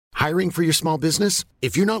Hiring for your small business?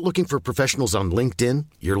 If you're not looking for professionals on LinkedIn,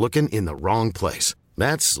 you're looking in the wrong place.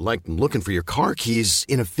 That's like looking for your car keys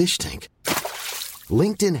in a fish tank.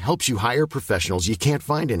 LinkedIn helps you hire professionals you can't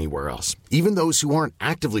find anywhere else, even those who aren't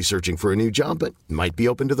actively searching for a new job but might be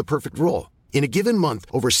open to the perfect role. In a given month,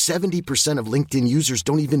 over 70% of LinkedIn users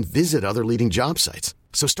don't even visit other leading job sites.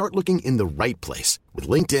 So start looking in the right place. With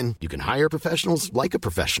LinkedIn, you can hire professionals like a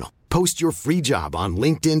professional. Post your free job on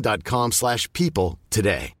linkedin.com/people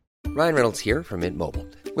today. Ryan Reynolds here from Mint Mobile.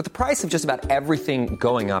 With the price of just about everything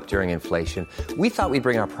going up during inflation, we thought we'd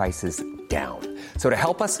bring our prices down. So to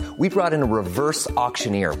help us, we brought in a reverse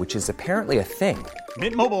auctioneer, which is apparently a thing.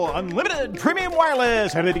 Mint Mobile Unlimited Premium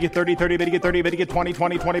Wireless. How to get 30, 30, bit to get 30, bit to get 20,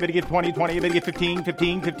 20, 20, bit to get 20, 20, bit to get 15,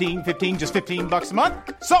 15, 15, 15, just $15 a month?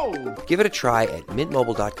 Sold! Give it a try at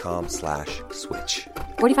mintmobile.com/switch.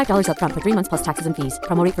 $45 up front for 3 months plus taxes and fees.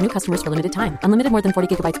 Promo rate for new customers for limited time. Unlimited more than 40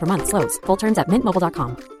 gigabytes per month. Slows full terms at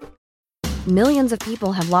mintmobile.com. Millions of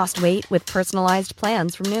people have lost weight with personalized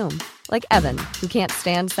plans from Noom. Like Evan, who can't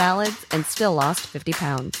stand salads and still lost 50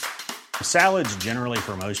 pounds. Salads generally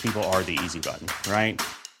for most people are the easy button, right?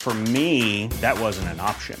 For me, that wasn't an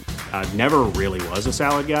option. I never really was a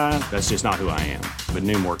salad guy. That's just not who I am. But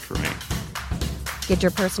Noom worked for me. Get your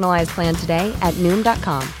personalized plan today at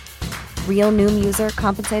Noom.com. Real Noom user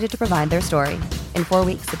compensated to provide their story. In 4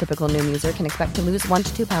 weeks, the typical Noom user can expect to lose 1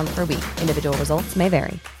 to 2 pounds per week. Individual results may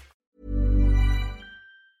vary.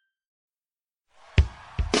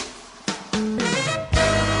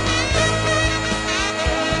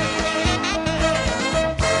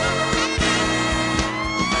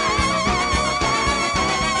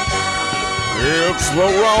 It's the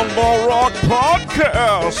Round Ball Rock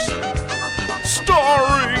Podcast,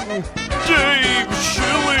 starring Dave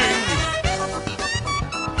Schilling,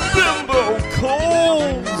 Bimbo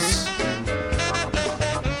Coles,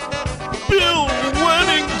 Bill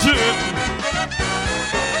Wennington,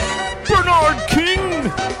 Bernard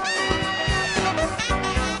King,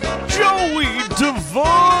 Joey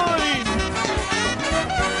Devine,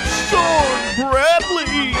 Sean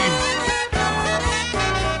Bradley,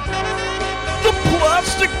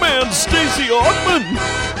 Plastic Man Stacey Ottman,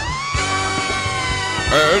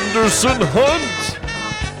 Anderson Hunt,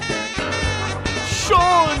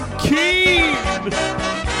 Sean Keane,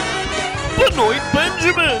 Benoit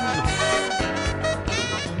Benjamin,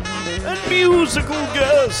 and musical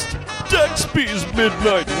guest Dexby's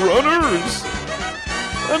Midnight Runners.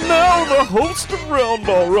 And now the host of Round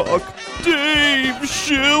Ball Rock, Dave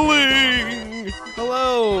Schilling.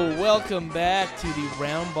 Hello, welcome back to the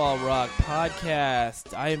Round Ball Rock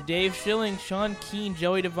Podcast. I am Dave Schilling, Sean Keane,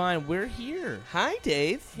 Joey Devine. We're here. Hi,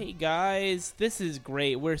 Dave. Hey, guys. This is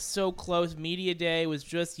great. We're so close. Media Day was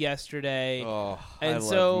just yesterday. Oh, and I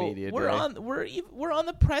so love Media Day. We're on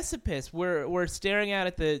the precipice. We're staring out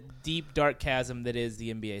at the deep, dark chasm that is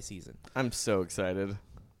the NBA season. I'm so excited.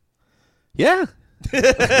 Yeah.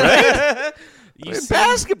 Right?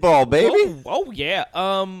 Basketball, baby. Oh, yeah.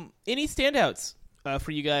 Any standouts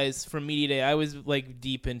for you guys from Media Day? I was like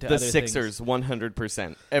deep into the other Sixers, things.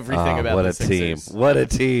 100%. Everything about what the a Sixers. team! What a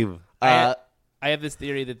team! I have this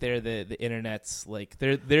theory that they're the internet's like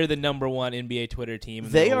they're the number one NBA Twitter team.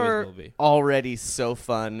 And they always are will be. already so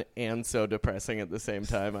fun and so depressing at the same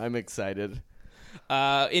time. I'm excited.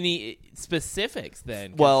 Any specifics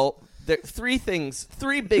then? Well, three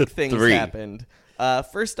big things Three. happened.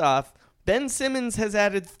 First off, Ben Simmons has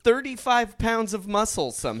added 35 pounds of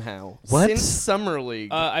muscle somehow since Summer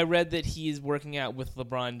League. I read that he's working out with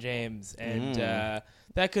LeBron James, and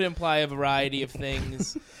that could imply a variety of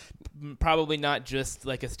things. Probably not just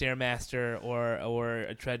like a Stairmaster or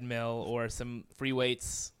a treadmill or some free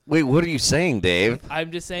weights. Wait, what are you saying, Dave?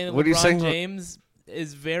 I'm just saying that What are you LeBron saying? James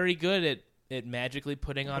is very good at magically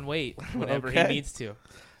putting on weight whenever Okay. he needs to.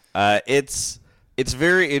 It's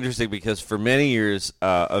very interesting because for many years,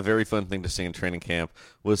 a very fun thing to see in training camp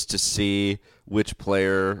was to see which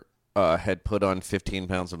player had put on 15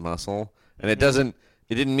 pounds of muscle, and it didn't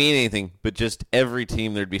mean anything, but just every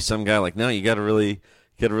team there'd be some guy like, no, you got to really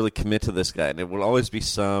commit to this guy, and it would always be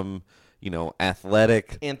some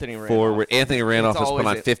athletic Anthony Randolph. forward. Anthony Randolph has put always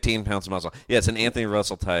on it. 15 pounds of muscle. Yeah, it's an Anthony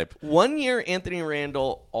Russell type. 1 year, Anthony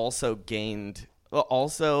Randall also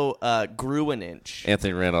grew an inch.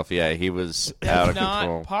 Anthony Randolph, yeah, he was That's out of not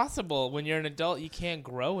control. possible. When you're an adult, you can't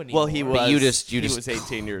grow anymore. Well, he But was. you he just- was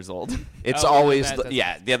 18 years old. It's Oh, always that's-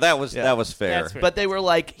 yeah. That was fair. That's fair. But they were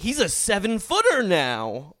like, he's a 7-footer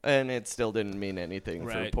now, and it still didn't mean anything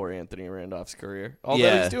Right. for poor Anthony Randolph's career. Although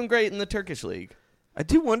Yeah. he's doing great in the Turkish league. I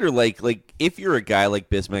do wonder, like if you're a guy like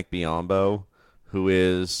Bismack Biyombo, who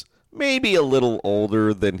is maybe a little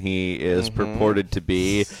older than he is purported to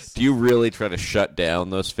be, do you really try to shut down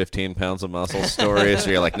those 15 pounds of muscle stories? So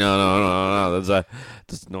you're like, no,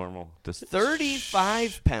 that's normal. Just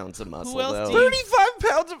 35 pounds of muscle, Who else though. do you- 35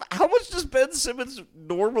 pounds of... How much does Ben Simmons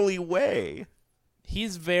normally weigh?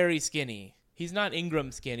 He's very skinny. He's not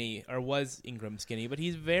Ingram skinny, or was Ingram skinny, but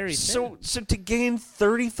he's very thin. So to gain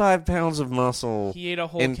 35 pounds of muscle He ate a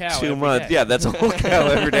whole in cow 2 every months, day. yeah, that's a whole cow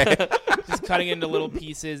every day. Just cutting into little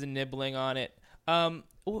pieces and nibbling on it.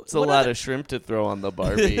 It's a lot of shrimp to throw on the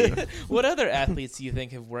Barbie. What other athletes do you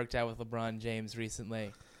think have worked out with LeBron James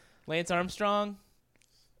recently? Lance Armstrong?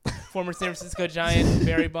 Former San Francisco Giant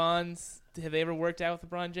Barry Bonds? Have they ever worked out with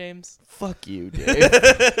LeBron James? Fuck you, Dave.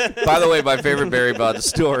 By the way, my favorite Barry Bonds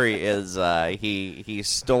story is he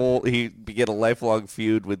began a lifelong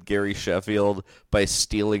feud with Gary Sheffield by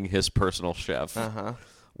stealing his personal chef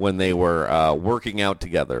when they were working out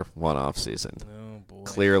together one off season. Oh, boy.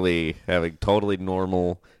 Clearly having totally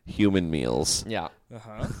normal human meals. Yeah.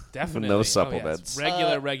 Definitely. No Oh, supplements.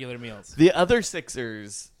 yes. Regular meals. The other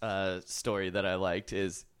Sixers story that I liked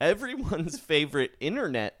is everyone's favorite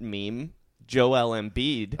internet meme, Joel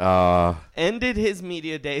Embiid, ended his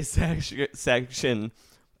media day section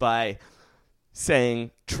by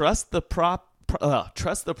saying, trust the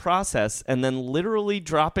process, and then literally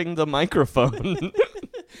dropping the microphone.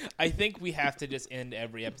 I think we have to just end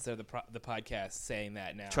every episode of the podcast saying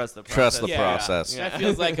that now. Trust the process. Trust the Yeah. process. That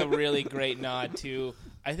feels like a really great nod to,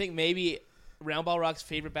 I think, maybe Roundball Rock's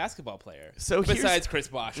favorite basketball player. So here's- besides Chris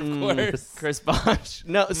Bosh, of course. Chris Bosh.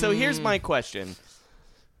 No, so here's my question.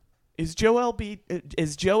 Is Joel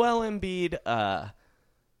Embiid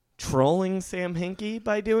trolling Sam Hinkie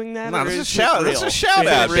by doing that? No, or this is is shout. it This is real? a shout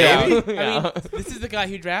Is it out, real? baby. I mean, this is the guy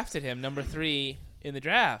who drafted him, number 3 in the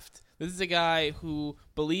draft. This is a guy who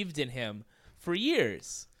believed in him for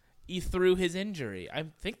years. He threw his injury. I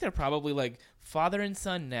think they're probably like father and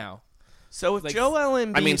son now. So if Like- Joel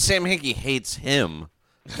Embiid... I mean, Sam Hinkie hates him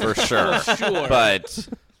for sure. Sure. But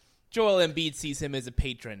Joel Embiid sees him as a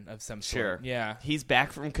patron of some sort. Sure. Yeah. He's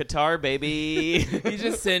back from Qatar, baby. He's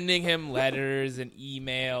just sending him letters and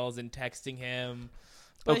emails and texting him.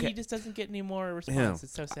 But Okay. he just doesn't get any more response. Yeah.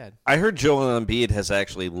 It's so sad. I heard Joel Embiid has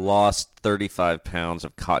actually lost 35 pounds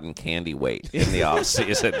of cotton candy weight in the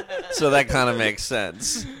offseason. So that kind of makes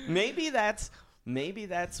sense. Maybe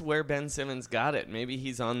that's where Ben Simmons got it. Maybe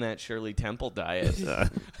he's on that Shirley Temple diet.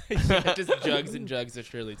 Just jugs and jugs of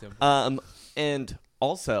Shirley Temple. And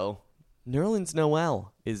also, Nerlens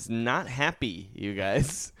Noel is not happy, you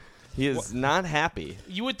guys. He is not happy.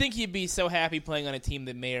 You would think he'd be so happy playing on a team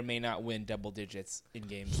that may or may not win double digits in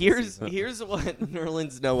games. this Here's season. what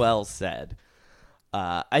Nerlens Noel said.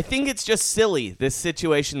 I think it's just silly, this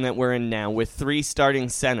situation that we're in now with 3 starting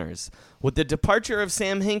centers. With the departure of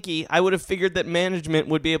Sam Hinkie, I would have figured that management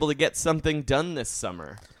would be able to get something done this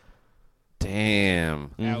summer.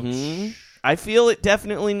 Damn. Ouch. I feel it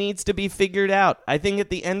definitely needs to be figured out. I think at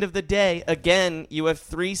the end of the day, again, you have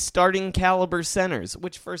 3 starting caliber centers,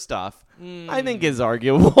 which first off, I think is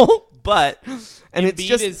arguable. But and it's Embiid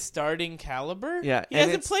just is starting caliber. Yeah, he and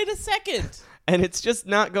hasn't it's- played a second. and it's just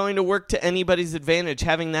not going to work to anybody's advantage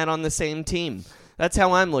having that on the same team. That's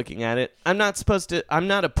how I'm looking at it. I'm not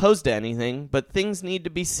opposed to anything, but things need to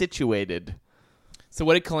be situated. So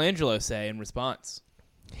what did Colangelo say in response?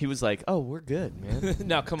 He was like, "Oh, we're good, man."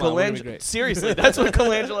 No, come on. Wouldn't it be great? Seriously, that's what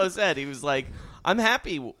Colangelo said. He was like, "I'm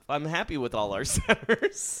happy with all our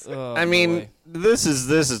centers." Oh, I mean, boy. this is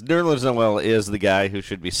Nerlens Noel is the guy who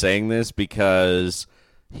should be saying this because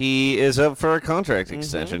he is up for a contract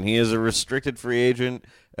extension. He is a restricted free agent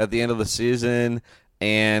at the end of the season,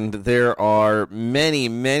 and there are many,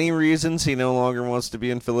 many reasons he no longer wants to be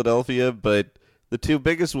in Philadelphia, but the 2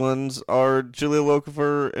 biggest ones are Jahlil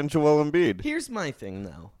Okafor and Joel Embiid. Here's my thing,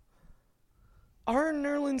 though. Are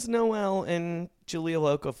Nerlens Noel and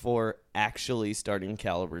Jahlil Okafor actually starting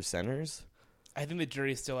caliber centers? I think the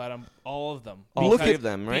jury's still out on all of them. All 3 of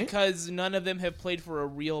them, right? Because none of them have played for a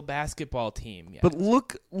real basketball team yet. But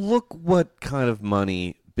look what kind of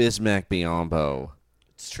money Bismack Biyombo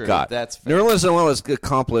It's true. got. That's fair. Nerlens Noel has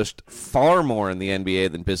accomplished far more in the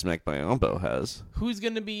NBA than Bismack Biyombo has. Who's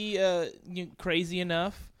going to be crazy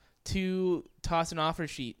enough to toss an offer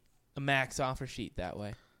sheet, a max offer sheet that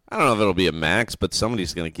way? I don't know if it'll be a max, but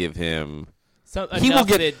somebody's going to give him. So He will enough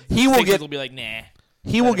get- that he will Sixers get- will be like, nah.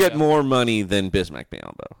 He Let will him get go. more money than Bismack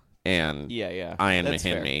Biyombo and Yeah. Ian That's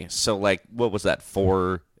fair. Mahinmi. So, like, what was that?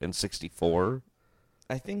 4 and 64.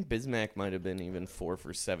 I think Bismack might have been even 4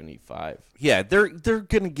 for 75. Yeah, they're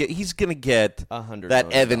gonna get. He's gonna get $100 that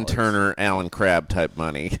million. Evan Turner, Alan Crabb type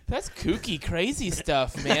money. That's kooky, crazy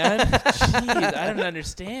stuff, man. Jeez, I don't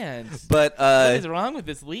understand. But what is wrong with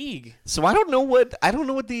this league? So I don't know what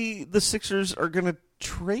the Sixers are gonna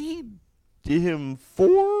trade him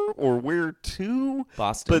for or where to.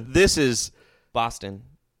 Boston. But this is Boston.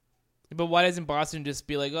 But why doesn't Boston just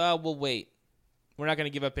be like, oh, we'll wait. We're not going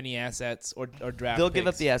to give up any assets or draft They'll picks. give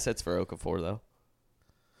up the assets for Okafor, though.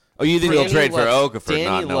 Oh, you think they'll Danny trade for loves- Okafor? Danny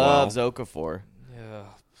not Noel. loves Okafor. Ugh.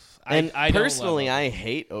 And I don't personally, love him. I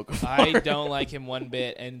hate Okafor. I don't like him one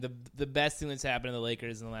bit. And the best thing that's happened to the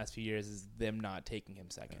Lakers in the last few years is them not taking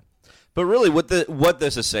him second. But really, what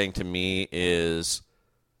this is saying to me is,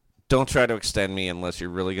 don't try to extend me unless you're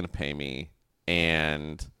really going to pay me.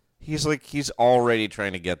 And he's already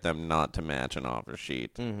trying to get them not to match an offer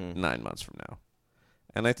sheet 9 months from now.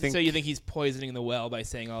 And I think so. You think he's poisoning the well by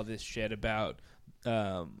saying all this shit about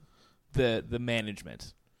the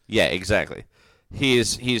management? Yeah, exactly.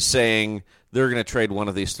 He's saying they're going to trade one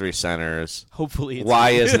of these 3 centers. Hopefully, it's Why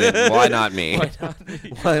isn't it? Why not me? Why not me?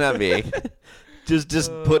 Why not me?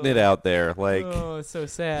 Just putting it out there. Like, Oh, it's so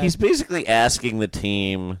sad. he's basically asking the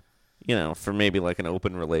team, for maybe like an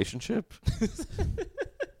open relationship.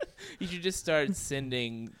 You should just start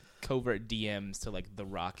sending covert DMs to like the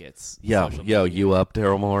Rockets. Yo, you up,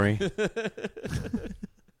 Daryl Morey?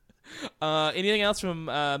 Anything else from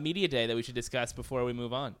Media Day that we should discuss before we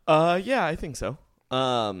move on? Yeah, I think so.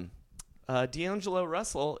 D'Angelo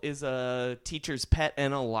Russell is a teacher's pet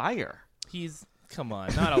and a liar. Come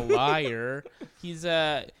on, not a liar.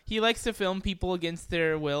 He likes to film people against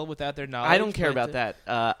their will without their knowledge. I don't care about that.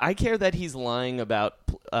 I care that he's lying about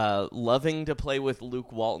loving to play with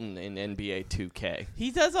Luke Walton in NBA 2K.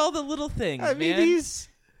 He does all the little things, I mean, man.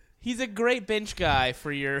 He's a great bench guy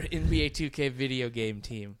for your NBA 2K video game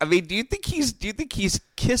team. I mean, do you think he's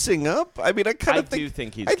kissing up? I mean, I do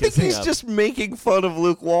think he's I think kissing he's up. just making fun of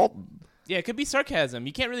Luke Walton. Yeah, it could be sarcasm.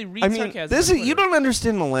 You can't really read sarcasm. You don't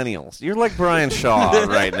understand millennials. You're like Brian Shaw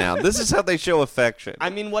right now. This is how they show affection. I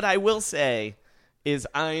mean, what I will say is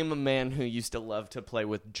I am a man who used to love to play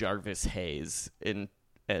with Jarvis Hayes in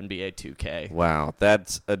NBA 2K. Wow,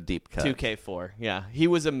 that's a deep cut. 2K4, yeah. He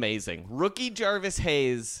was amazing. Rookie Jarvis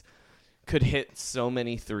Hayes could hit so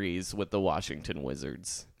many threes with the Washington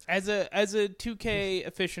Wizards. As a 2K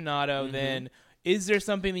aficionado, then is there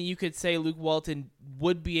something that you could say Luke Walton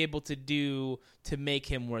would be able to do to make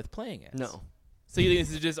him worth playing as? No. So you think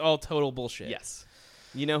this is just all total bullshit? Yes.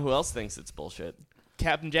 You know who else thinks it's bullshit?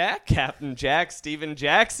 Captain Jack? Captain Jack, Steven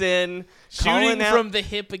Jackson. Shooting from the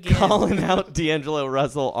hip again. Calling out D'Angelo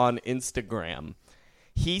Russell on Instagram.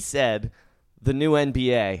 He said, the new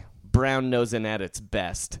NBA, brown-nosing at its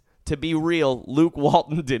best. To be real, Luke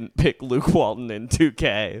Walton didn't pick Luke Walton in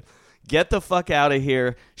 2K. Get the fuck out of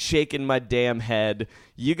here, shaking my damn head.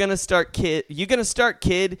 You gonna start, kid?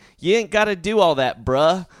 You ain't gotta do all that,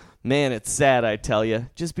 bruh. Man, it's sad, I tell you.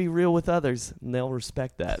 Just be real with others, and they'll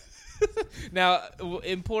respect that. Now,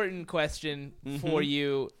 important question for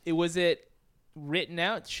you. Was it written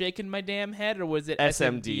out, shaking my damn head, or was it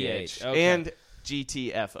SMDH? Okay. And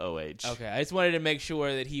GTFOH. Okay, I just wanted to make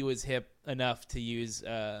sure that he was hip enough to use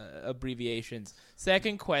abbreviations.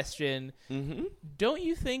 Second question, don't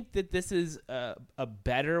you think that this is a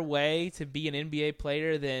better way to be an NBA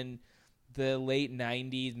player than the late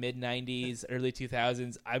 90s, mid-90s, early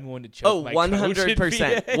 2000s? I'm going to choke my coach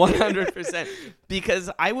 100%. NBA. 100%. Because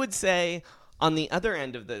I would say on the other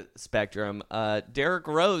end of the spectrum, Derrick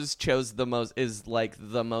Rose chose the most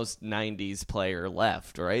 90s player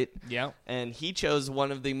left, right? Yeah. And he chose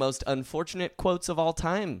one of the most unfortunate quotes of all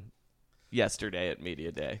time yesterday at Media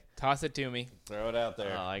Day. Toss it to me. Throw it out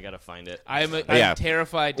there. Oh, I gotta find it. I'm Yeah.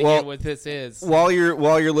 terrified to hear what this is. While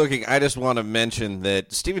you're looking, I just want to mention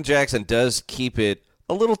that Steven Jackson does keep it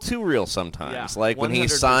a little too real sometimes. Yeah, like when he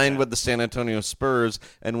 100%. signed with the San Antonio Spurs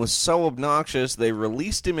and was so obnoxious, they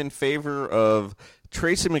released him in favor of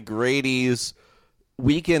Tracy McGrady's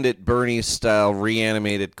Weekend at Bernie's style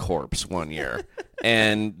reanimated corpse one year.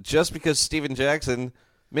 And just because Steven Jackson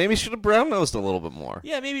maybe should have brown-nosed a little bit more.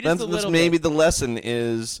 Yeah, maybe just a little bit. Maybe the lesson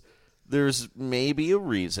is there's maybe a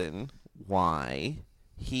reason why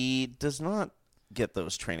he does not get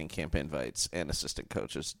those training camp invites and assistant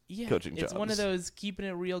coaches coaching jobs. It's one of those keeping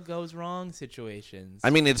it real goes wrong situations. I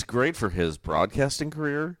mean, it's great for his broadcasting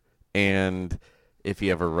career, and if he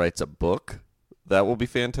ever writes a book, that will be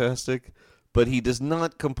fantastic. But he does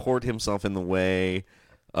not comport himself in the way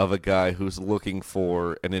of a guy who's looking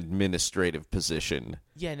for an administrative position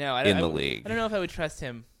in the league. I don't know if I would trust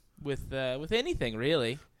him with anything,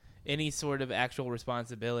 really. Any sort of actual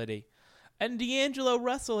responsibility. And D'Angelo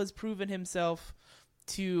Russell has proven himself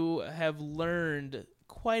to have learned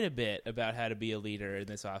quite a bit about how to be a leader in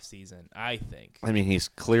this offseason, I think. I mean, he's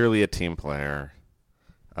clearly a team player.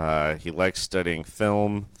 He likes studying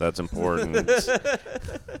film. That's important.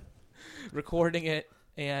 Recording it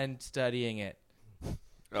and studying it.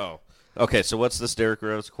 Oh. Okay, so what's this Derrick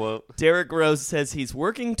Rose quote? Derrick Rose says he's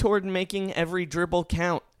working toward making every dribble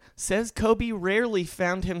count. Says Kobe rarely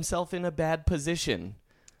found himself in a bad position.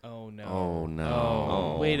 Oh, no. Oh, no.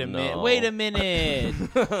 Oh, wait a minute. no. Wait a minute.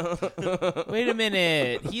 Wait a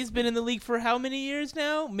minute. He's been in the league for how many years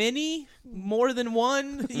now? Many? More than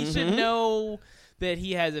one? He should know that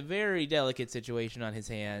he has a very delicate situation on his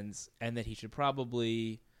hands and that he should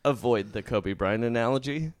probably Avoid the Kobe Bryant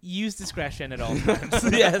analogy. use discretion at all times.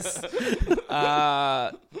 Yes.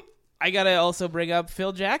 I got to also bring up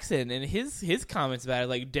Phil Jackson and his comments about it.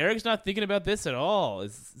 Like, Derrick's not thinking about this at all.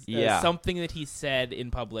 Is something that he said in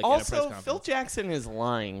public at a press Also, conference. Phil Jackson is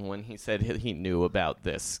lying when he said he knew about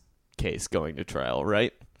this case going to trial,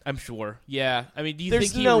 right? I'm sure. Yeah. I mean, do you There's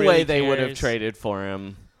think he no really way they would have cares? traded for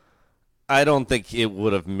him. I don't think it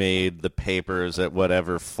would have made the papers at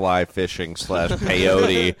whatever fly fishing /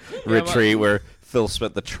 peyote retreat where Phil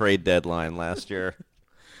spent the trade deadline last year.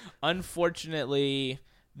 Unfortunately,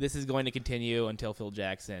 this is going to continue until Phil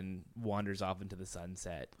Jackson wanders off into the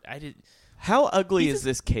sunset. How ugly is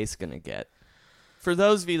this case going to get? For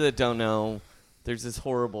those of you that don't know, there's this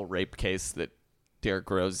horrible rape case that Derrick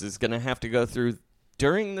Rose is going to have to go through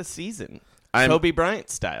during the season, Kobe Bryant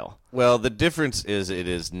style. Well, the difference is it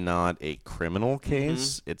is not a criminal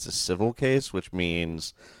case. It's a civil case, which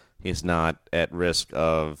means he's not at risk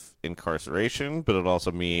of incarceration, but it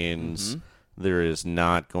also means there is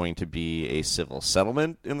not going to be a civil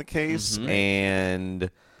settlement in the case. And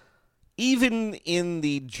even in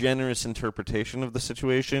the generous interpretation of the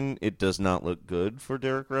situation, it does not look good for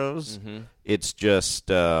Derrick Rose. It's just,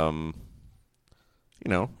 he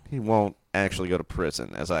won't actually go to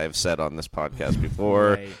prison, as I have said on this podcast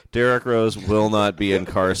before. Right. Derrick Rose will not be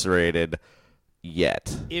incarcerated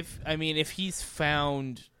yet. If he's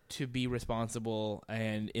found to be responsible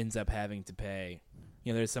and ends up having to pay,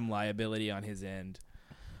 there's some liability on his end.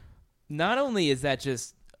 Not only is that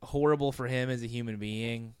just horrible for him as a human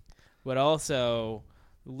being, but also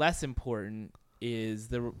less important is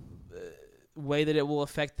the way that it will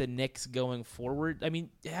affect the Knicks going forward. I mean,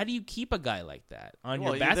 how do you keep a guy like that on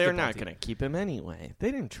your basketball They're not team? going to keep him anyway.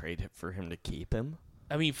 They didn't trade it for him to keep him.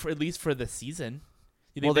 I mean, at least for the season.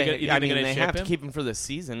 You Well, think they they're gonna have ship to him? keep him for the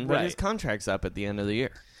season, but Right. his contract's up at the end of the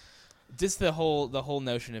year. Just the whole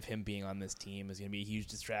notion of him being on this team is going to be a huge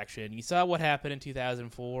distraction. You saw what happened in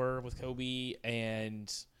 2004 with Kobe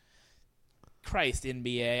and Christ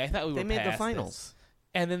NBA. I thought we were They made the past finals. this.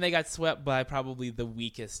 And then they got swept by probably the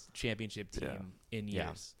weakest championship team in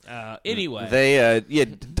years. Anyway, They,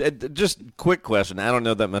 just quick question. I don't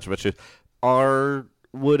know that much about shoes.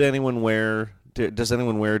 Would anyone wear? Does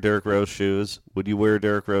anyone wear Derrick Rose shoes? Would you wear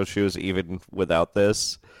Derrick Rose shoes even without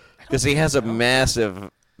this? Because he has a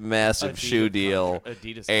massive Adidas shoe deal,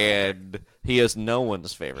 Adidas and he is no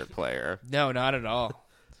one's favorite player. no, not at all.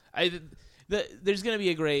 There's going to be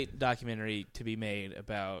a great documentary to be made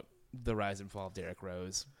about the rise and fall of Derrick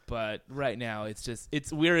Rose, but right now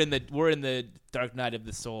we're in the dark night of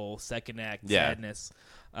the soul, second act sadness.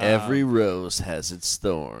 Every rose has its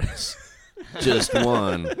thorns. Just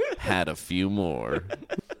one had a few more.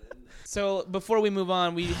 So before we move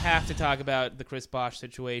on, we have to talk about the Chris Bosh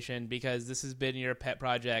situation because this has been your pet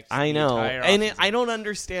project. I the know, entire and offseason. I don't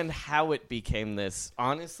understand how it became this.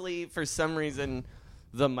 Honestly, for some reason,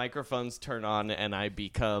 the microphones turn on and I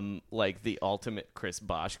become like the ultimate Chris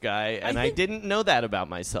Bosh guy, and I didn't know that about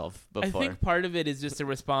myself before. I think part of it is just a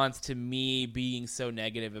response to me being so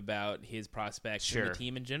negative about his prospects and the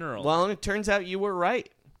team in general. Well, and it turns out you were right.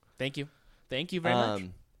 Thank you very much.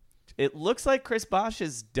 It looks like Chris Bosh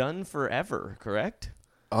is done forever, correct?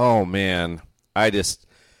 Oh, man. It's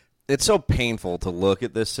so painful to look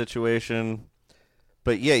at this situation.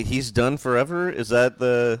 But, yeah, he's done forever? Is that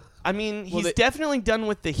the... I mean, he's definitely done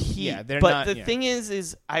with the Heat. Yeah, they're but not- the yeah. thing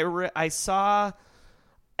is I saw...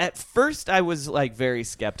 At first, I was, like, very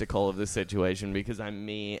skeptical of the situation because I'm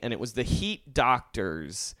me, and it was the Heat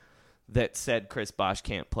doctors that said Chris Bosh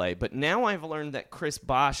can't play. But now I've learned that Chris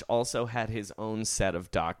Bosh also had his own set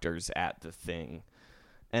of doctors at the thing,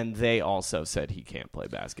 and they also said he can't play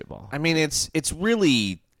basketball. I mean, it's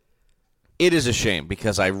really... It is a shame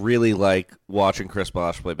because I really like watching Chris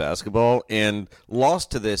Bosh play basketball, and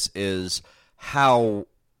lost to this is how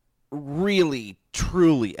really,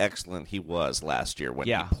 truly excellent he was last year when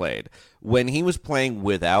he played. When he was playing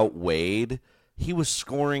without Wade, he was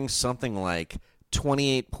scoring something like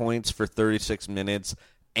 28 points for 36 minutes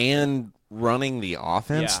and running the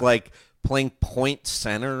offense, Yeah. like playing point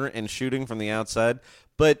center and shooting from the outside.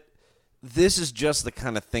 But this is just the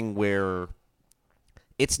kind of thing where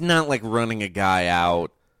it's not like running a guy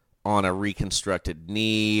out on a reconstructed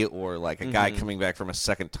knee or like a guy coming back from a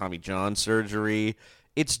second Tommy John surgery.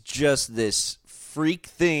 It's just this freak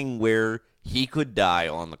thing where he could die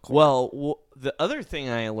on the court. Well, the other thing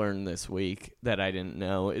I learned this week that I didn't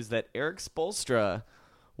know is that Eric Spoelstra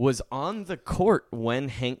was on the court when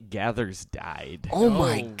Hank Gathers died. Oh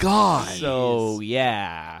my God. So,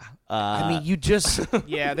 yeah. I mean, you just...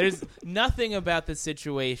 Yeah, there's nothing about the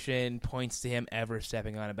situation points to him ever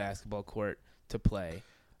stepping on a basketball court to play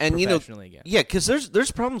and professionally again. Yeah, because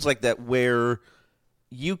there's problems like that where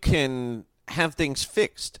you can have things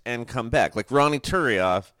fixed and come back. Like Ronny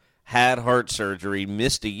Turiaf had heart surgery,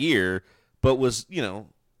 missed a year, but was,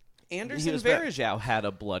 Anderson was back. Varejao had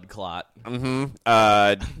a blood clot.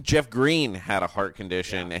 Jeff Green had a heart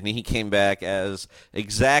condition, and he came back as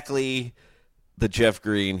exactly the Jeff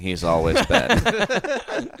Green he's always been.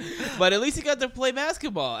 But at least he got to play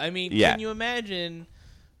basketball. I mean, Yeah. can you imagine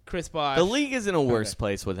Chris Bosh? The league is in a worse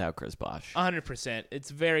place without Chris Bosh. 100%. It's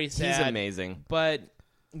very sad. He's amazing. But,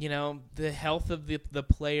 the health of the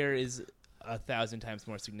player is 1,000 times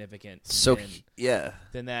more significant So,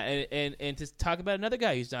 than that. And to talk about another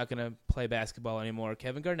guy who's not going to play basketball anymore,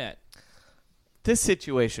 Kevin Garnett. This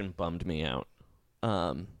situation bummed me out.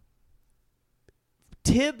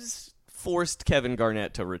 Tibbs forced Kevin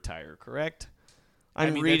Garnett to retire, correct?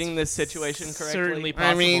 I'm reading this situation correctly. Certainly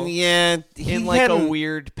possible. I mean, yeah. In like a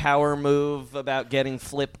weird power move about getting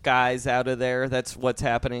flip guys out of there. That's what's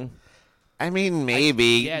happening. I mean,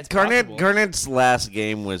 maybe. yeah, it's possible. Garnett's last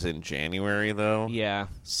game was in January, though. Yeah.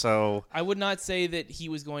 So I would not say that he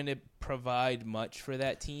was going to provide much for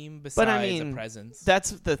that team besides a presence.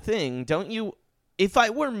 That's the thing. Don't you... If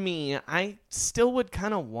I were me, I still would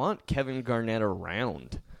kind of want Kevin Garnett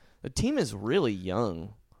around. The team is really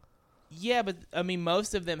young. Yeah, but I mean,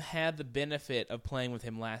 most of them had the benefit of playing with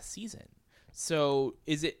him last season. So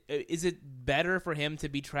is it better for him to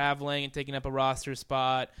be traveling and taking up a roster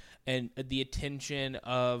spot and the attention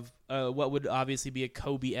of what would obviously be a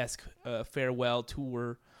Kobe-esque farewell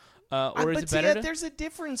tour, or is it better? There's a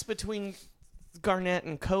difference between Garnett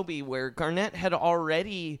and Kobe, where Garnett had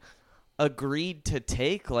already agreed to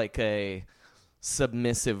take like a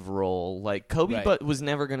submissive role. Like Kobe Right. but was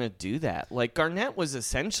never going to do that. Like Garnett was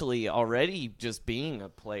essentially already just being a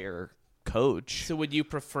player coach. So would you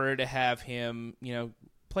prefer to have him,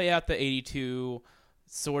 play out the 82,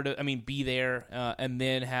 be there, and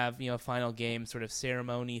then have, a final game sort of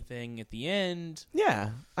ceremony thing at the end?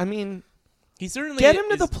 Yeah. I mean, He certainly get him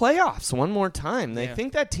to is- the playoffs one more time. They Yeah.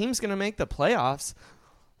 think that team's going to make the playoffs.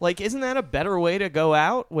 Like, isn't that a better way to go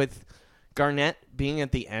out with Garnett being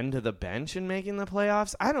at the end of the bench and making the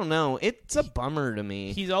playoffs? I don't know. It's a bummer to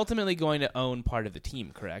me. He's ultimately going to own part of the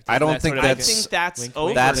team, correct? I don't Isn't that think sort of I like that's- think that's wink, over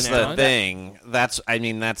wink, that's now? the thing.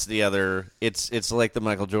 That's the other. It's like the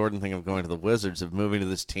Michael Jordan thing of going to the Wizards, of moving to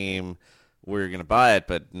this team where you're going to buy it,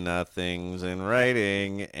 but nothing's in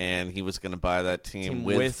writing, and he was going to buy that team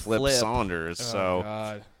with Flip Saunders. Oh, So,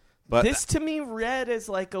 God. but This to me read as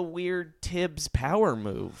like a weird Tibbs power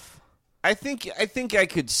move. I think I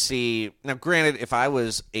could see. Now, granted, if I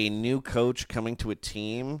was a new coach coming to a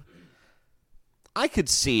team, I could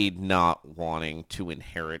see not wanting to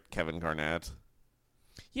inherit Kevin Garnett.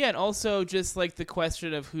 Yeah, and also just like the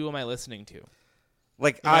question of who am I listening to?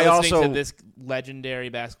 Like Am I listening also to this legendary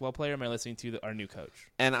basketball player? Or am I listening to our new coach?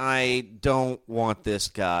 And I don't want this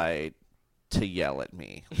guy to yell at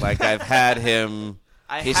me. Like, I've had him.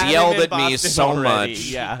 He's had him yelled in at me Boston so already. much.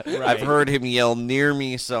 Yeah, right. I've heard him yell near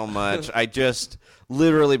me so much. I just,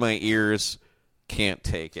 literally, my ears can't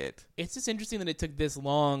take it. It's just interesting that it took this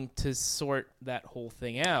long to sort that whole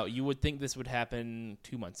thing out. You would think this would happen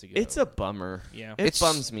 2 months ago. It's a bummer. Yeah. It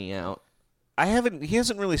bums me out. He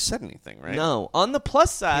hasn't really said anything, right? No. On the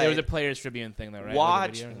plus side, There was a Players Tribune thing, though, right?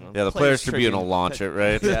 watch. Like a video? Yeah, the Players Players Tribune will Tribune. launch it,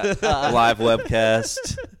 right? Yeah. Live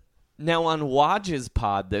webcast. Now, on Waj's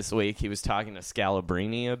pod this week, he was talking to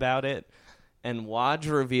Scalabrini about it, and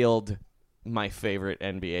Waj revealed my favorite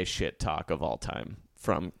NBA shit talk of all time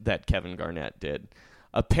from that Kevin Garnett did.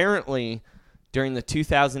 Apparently, during the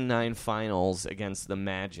 2009 finals against the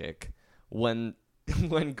Magic, when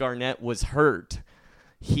Garnett was hurt,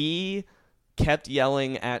 he kept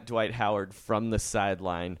yelling at Dwight Howard from the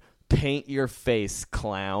sideline, "Paint your face,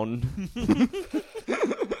 clown."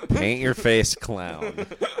 Paint your face, clown.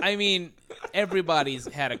 I mean, everybody's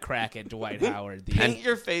had a crack at Dwight Howard. Paint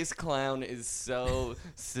your face, clown is so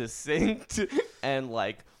succinct and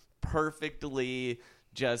like perfectly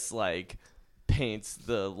just like paints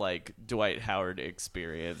the like Dwight Howard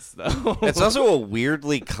experience, though. It's also a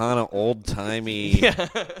weirdly kind of old-timey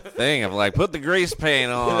thing of like, put the grease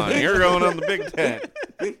paint on. You're going on the big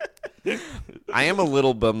tent. I am a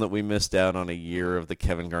little bummed that we missed out on a year of the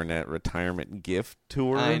Kevin Garnett retirement gift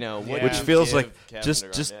tour. I know, which feels like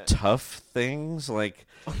just tough things. Like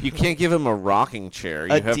you can't give him a rocking chair.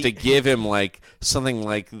 You have to give him like something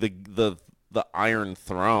like the Iron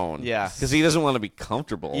Throne. Yeah, because he doesn't want to be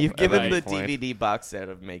comfortable. You've given the DVD box set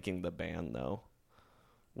of Making the Band, though,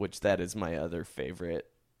 which that is my other favorite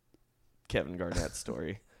Kevin Garnett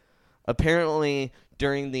story. Apparently,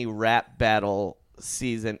 during the rap battle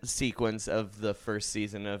sequence of the first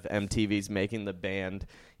season of MTV's Making the Band,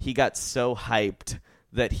 he got so hyped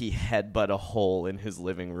that he headbutt a hole in his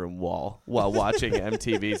living room wall while watching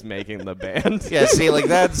MTV's Making the Band. Yeah, see, like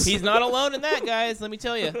that's... He's not alone in that, guys, let me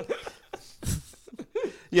tell you.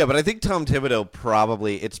 Yeah, but I think Tom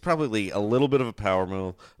Thibodeau it's probably a little bit of a power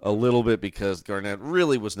move, a little bit because Garnett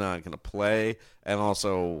really was not going to play, and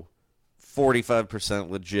also 45%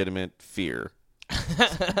 legitimate fear.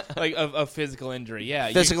 Like of physical injury,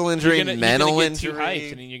 yeah. Physical injury, mental you're injury. Too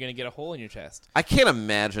hyped, and you're going to get a hole in your chest. I can't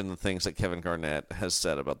imagine the things that Kevin Garnett has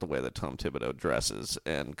said about the way that Tom Thibodeau dresses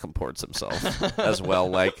and comports himself as well.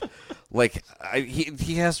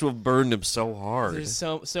 He has to have burned him so hard. There's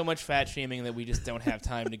so much fat shaming that we just don't have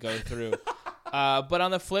time to go through. But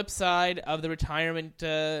on the flip side of the retirement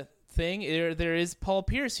thing, there is Paul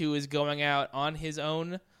Pierce, who is going out on his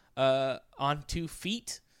own on 2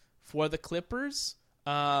 feet for the Clippers.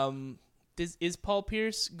 Is Paul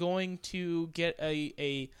Pierce going to get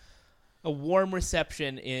a warm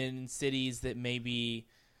reception in cities that maybe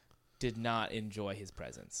did not enjoy his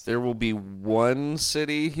presence? There will be one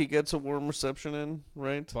city he gets a warm reception in,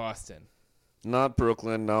 right? Boston. Not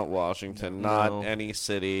Brooklyn, not Washington, not any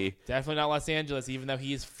city. Definitely not Los Angeles, even though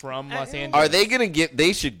he's from Los Angeles. Are they going to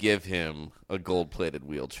they should give him a gold-plated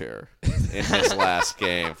wheelchair in his last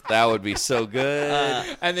game. That would be so good.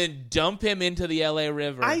 And then dump him into the LA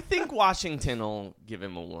River. I think Washington will give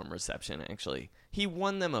him a warm reception, actually. He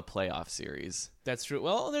won them a playoff series. That's true.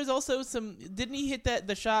 Well, there's also some... Didn't he hit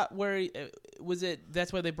the shot where...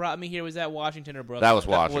 That's why they brought me here? Was that Washington or Brooklyn? That was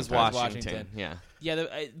Washington. That was Washington. Yeah. Yeah,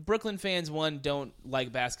 Brooklyn fans, 1, don't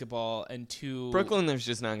like basketball, and 2... Brooklyn, there's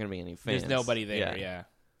just not going to be any fans. There's nobody there, yeah.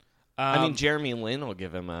 I mean, Jeremy Lin will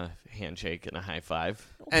give him a handshake and a high five.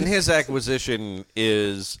 And his acquisition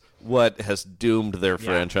is what has doomed their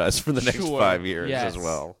franchise for the next 5 years as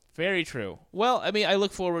well. Very true. Well, I mean, I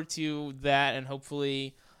look forward to that, and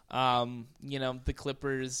hopefully, the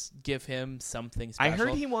Clippers give him something special. I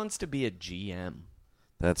heard he wants to be a GM.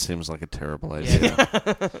 That seems like a terrible idea.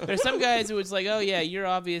 There's some guys who it's like, oh, yeah, you're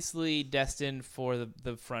obviously destined for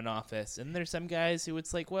the front office. And there's some guys who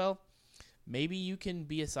it's like, well, maybe you can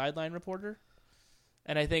be a sideline reporter.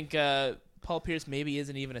 And I think Paul Pierce maybe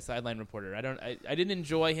isn't even a sideline reporter. I didn't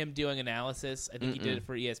enjoy him doing analysis. I think he did it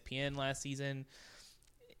for ESPN last season.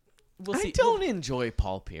 We'll see. I don't enjoy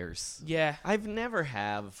Paul Pierce. Yeah. I've never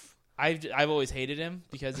have. I've always hated him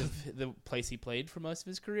because of the place he played for most of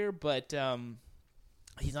his career, but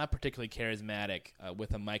he's not particularly charismatic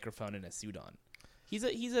with a microphone and a suit on. He's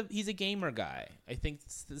a gamer guy. I think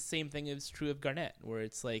the same thing is true of Garnett, where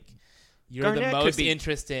it's like you're Garnett the most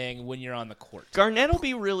interesting when you're on the court. Garnett will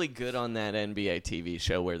be really good on that NBA TV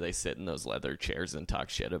show where they sit in those leather chairs and talk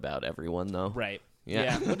shit about everyone, though. Right.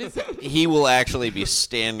 Yeah. What is that? He will actually be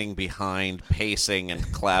standing behind, pacing,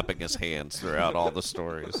 and clapping his hands throughout all the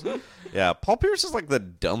stories. Yeah, Paul Pierce is like the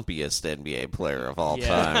dumpiest NBA player of all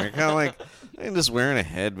time. You're kind of like, just wearing a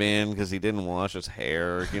headband because he didn't wash his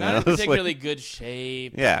hair. Not in particularly good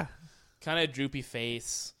shape. Yeah. Kind of droopy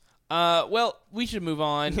face. Well, we should move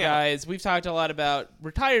on, guys. We've talked a lot about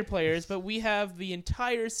retired players, but we have the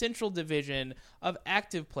entire Central Division of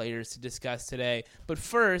active players to discuss today. But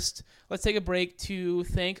first, let's take a break to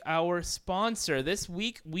thank our sponsor. This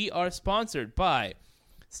week, we are sponsored by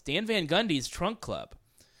Stan Van Gundy's Trunk Club.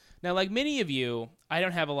 Now, like many of you, I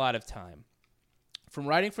don't have a lot of time. From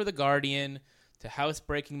writing for The Guardian to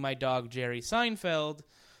housebreaking my dog Jerry Seinfeld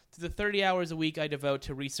to the 30 hours a week I devote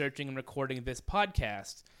to researching and recording this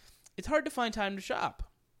podcast, it's hard to find time to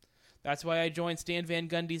shop. That's why I joined Stan Van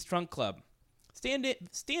Gundy's Trunk Club. Stan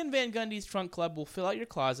Van Gundy's Trunk Club will fill out your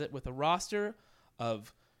closet with a roster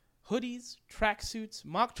of hoodies, tracksuits,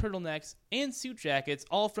 mock turtlenecks, and suit jackets,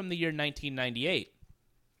 all from the year 1998.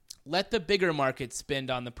 Let the bigger market spend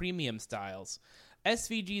on the premium styles.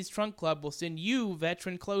 SVG's Trunk Club will send you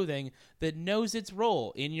veteran clothing that knows its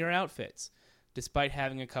role in your outfits, despite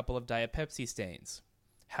having a couple of Diet Pepsi stains.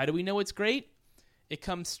 How do we know it's great? It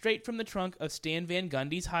comes straight from the trunk of Stan Van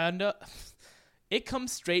Gundy's Honda. It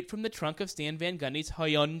comes straight from the trunk of Stan Van Gundy's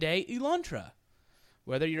Hyundai Elantra.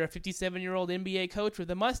 Whether you're a 57-year-old NBA coach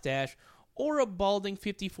with a mustache or a balding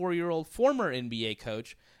 54-year-old former NBA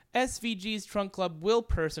coach, SVG's Trunk Club will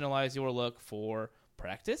personalize your look for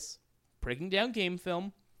practice, breaking down game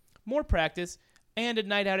film, more practice, and a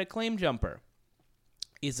night out at Claim Jumper.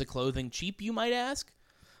 Is the clothing cheap, you might ask?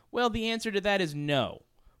 Well, the answer to that is no.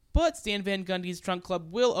 But Stan Van Gundy's Trunk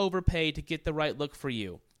Club will overpay to get the right look for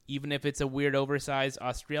you. Even if it's a weird oversized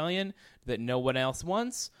Australian that no one else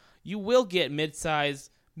wants, you will get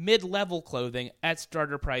mid-level clothing at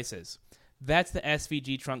starter prices. That's the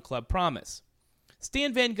SVG Trunk Club promise.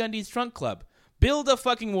 Stan Van Gundy's Trunk Club. Build a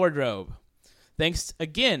fucking wardrobe. Thanks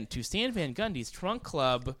again to Stan Van Gundy's Trunk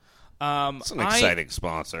Club. It's an exciting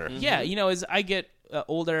sponsor. Yeah, as I get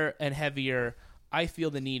older and heavier, I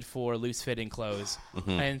feel the need for loose-fitting clothes.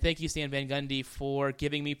 And thank you, Stan Van Gundy, for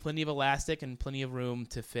giving me plenty of elastic and plenty of room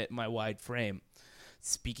to fit my wide frame.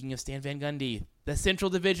 Speaking of Stan Van Gundy, the Central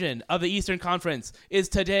Division of the Eastern Conference is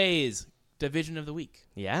today's Division of the Week.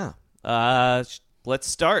 Yeah. Let's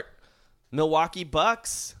start. Milwaukee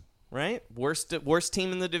Bucks, right? Worst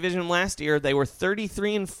team in the division last year. They were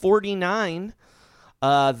 33-49.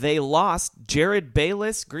 They lost Jared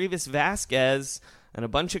Bayless, Grievous Vasquez, and a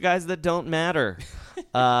bunch of guys that don't matter.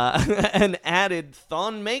 And added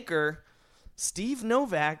Thon Maker, Steve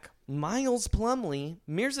Novak, Miles Plumlee,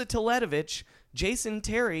 Mirza Teletovic, Jason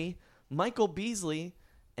Terry, Michael Beasley,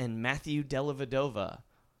 and Matthew Dellavedova.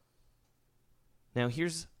 Now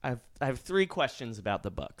I have 3 questions about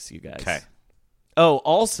the Bucks, you guys. Okay. Oh,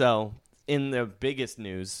 also, in the biggest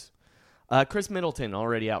news, Chris Middleton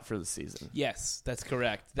already out for the season. Yes, that's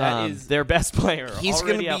correct. That is their best player. He's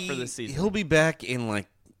already gonna out for the season. He'll be back in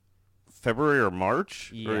February or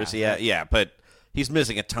March. Yeah. Or is he? Yeah, but he's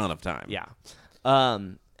missing a ton of time. Yeah.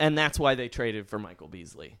 And that's why they traded for Michael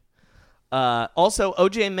Beasley. Also,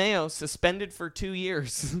 O.J. Mayo suspended for 2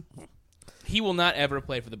 years. He will not ever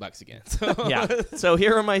play for the Bucks again. So. Yeah. So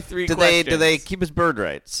here are my 3 Do questions. they keep his bird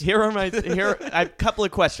rights? Here are a couple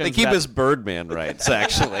of questions. They keep about- his Birdman rights,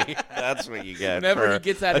 actually. That's what you get. Whenever for he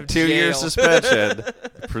gets out a of 2-year jail. suspension.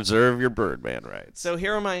 Preserve your Birdman rights. So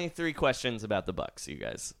here are my 3 questions about the Bucks, you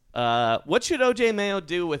guys. What should O.J. Mayo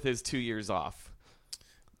do with his 2 years off?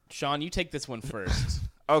 Sean, you take this one first.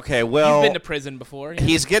 Okay, well, You've been to prison before. Yeah.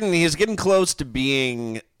 he's getting close to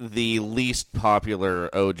being the least popular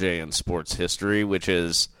OJ in sports history, which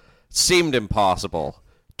seemed impossible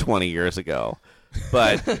 20 years ago.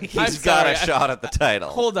 But he's got a shot at the title.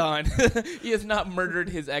 Hold on. He has not murdered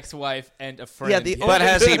his ex-wife and a friend. Yeah, yet. But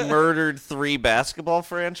has he murdered 3 basketball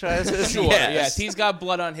franchises? Sure, Yes. yes. He's got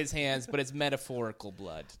blood on his hands, but it's metaphorical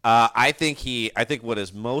blood. I think what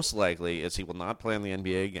is most likely is he will not play in the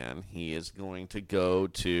NBA again. He is going to go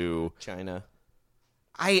to China.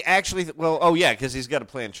 I actually, because he's got to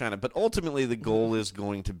play in China. But ultimately, the goal is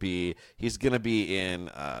going to be he's going to be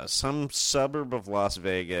in some suburb of Las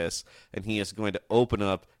Vegas, and he is going to open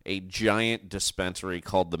up a giant dispensary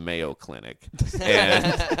called the Mayo Clinic. And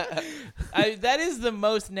That is the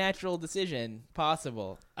most natural decision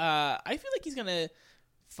possible. I feel like he's going to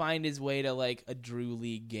find his way to a Drew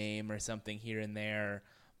League game or something here and there,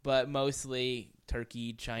 but mostly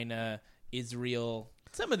Turkey, China, Israel.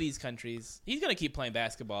 Some of these countries, he's going to keep playing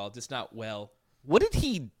basketball, just not well. what did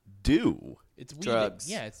he do? It's weed. Drugs.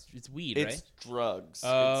 Yeah, it's weed, It's right? drugs.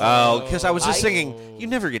 Oh, because I was just thinking, you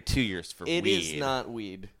never get 2 years for It weed. is not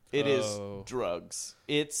weed. It is drugs.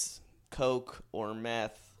 It's coke or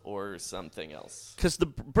meth or something else. Because the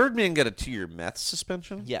Birdman got a 2-year meth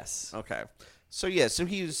suspension? Yes. Okay. So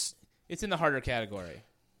he's... It's in the harder category.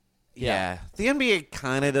 Yeah. The NBA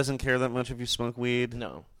kind of doesn't care that much if you smoke weed.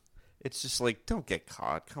 No. It's just don't get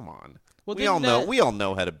caught. Come on. Well, we all didn't, know. We all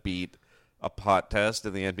know how to beat a pot test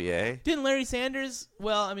in the NBA. Didn't Larry Sanders?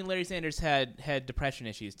 Well, I mean, Larry Sanders had depression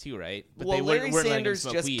issues too, right? But Well, they Larry weren't letting him Sanders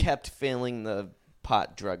smoke just weed. kept failing the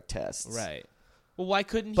pot drug tests. Right. Well, why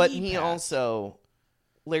couldn't But he? he pass?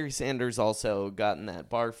 Larry Sanders also got in that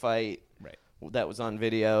bar fight. Right. That was on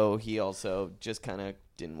video. He also just kind of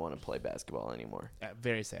didn't want to play basketball anymore.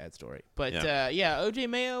 Very sad story. But Yeah. OJ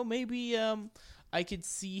Mayo, maybe I could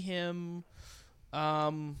see him.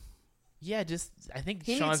 I think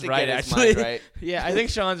He needs Sean's to right. get his Actually, mind right. Yeah, I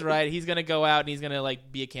think Sean's right. He's gonna go out and he's gonna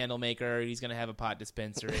be a candle maker. Or he's gonna have a pot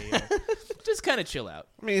dispensary. Just kind of chill out.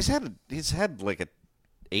 I mean, he's had a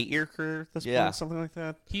 8-year career at this point, something like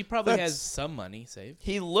that. He probably That's- has some money saved.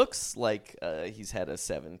 He looks like he's had a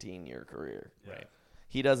 17-year career. Right.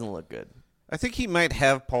 He doesn't look good. I think he might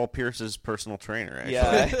have Paul Pierce's personal trainer. Actually.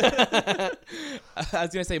 Yeah. I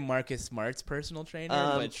was gonna say Marcus Smart's personal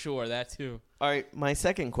trainer, but sure, that too. All right, my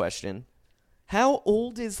second question. How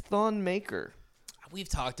old is Thon Maker? We've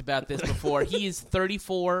talked about this before. He is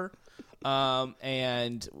 34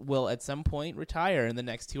 and will at some point retire in the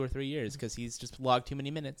next 2 or 3 years because he's just logged too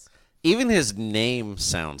many minutes. Even his name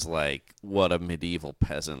sounds like what a medieval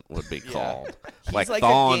peasant would be called. He's like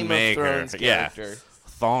Thorn a Game Maker. of Thrones character.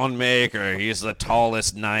 Thorn Maker. He's the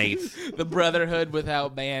tallest knight. The Brotherhood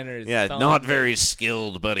without banners. Yeah, Thorn not Maker. very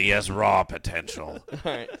skilled, but he has raw potential. All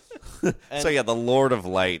right. So yeah, the Lord of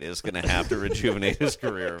Light is going to have to rejuvenate his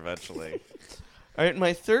career eventually. All right,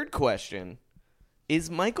 my third question. Is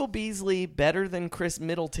Michael Beasley better than Chris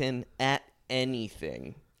Middleton at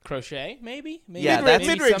anything? Crochet, maybe? Yeah, that's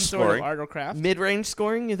maybe mid-range some sort of scoring. art or craft. Mid-range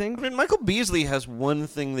scoring, you think? I mean, Michael Beasley has one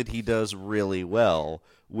thing that he does really well,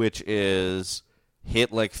 which is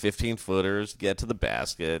hit like 15-footers, get to the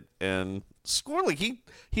basket, and score. Like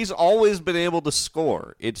he's always been able to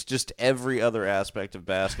score. It's just every other aspect of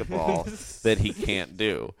basketball that he can't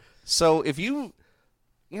do. So if you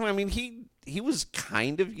know, I mean, he was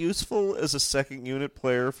kind of useful as a second unit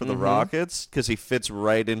player for the Rockets because he fits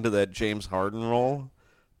right into that James Harden role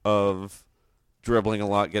of dribbling a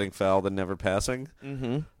lot, getting fouled, and never passing.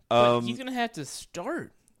 But he's going to have to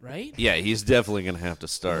start, right? Yeah, he's definitely going to have to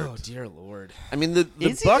start. Oh, dear Lord. I mean, the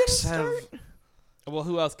Is he Bucks gonna have. start? Well,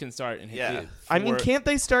 who else can start? Yeah. I mean, can't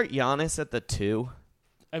they start Giannis at the 2?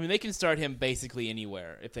 I mean, they can start him basically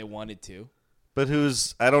anywhere if they wanted to. But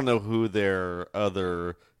I don't know who their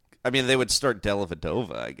other. I mean, they would start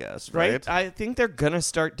Dellavedova, I guess, right? I think they're going to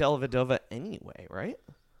start Dellavedova anyway, right?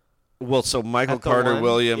 Well, so Michael At the Carter one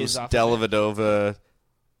Williams, is off the bench. Dellavedova,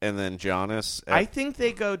 and then Giannis. I think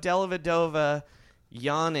they go Dellavedova,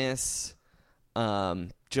 Giannis,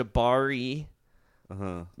 Jabari,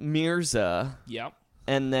 Mirza, Yep.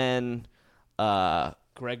 and then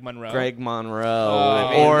Greg Monroe. Greg Monroe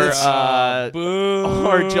I mean, Boo.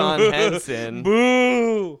 or John Henson.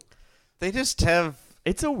 Boo. They just have.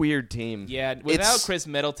 It's a weird team. Yeah, without It's- Chris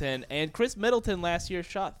Middleton. And Chris Middleton last year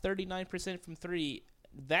shot 39% from 3.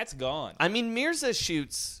 That's gone. I mean, Mirza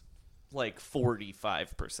shoots like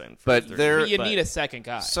 45%. But they're. you need a second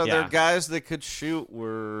guy. So Yeah. their guys that could shoot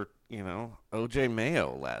were, O.J.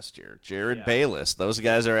 Mayo last year, Jared Bayless. Those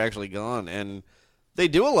guys are actually gone, and they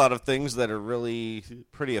do a lot of things that are really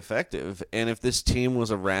pretty effective. And if this team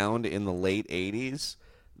was around in the late 80s,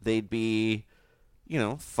 they'd be,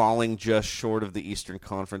 falling just short of the Eastern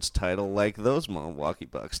Conference title like those Milwaukee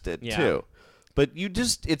Bucks did too. But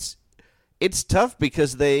it's tough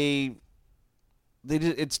because it's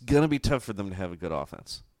going to be tough for them to have a good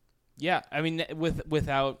offense. Yeah, I mean,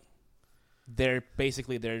 without their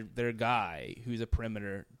guy who's a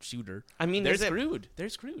perimeter shooter. I mean, they're is it- screwed. They're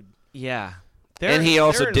screwed. Yeah. And he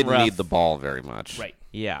also they're in didn't rough- need the ball very much. Right.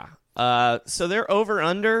 Yeah. So their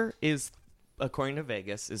over-under is, according to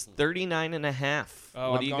Vegas, is 39.5.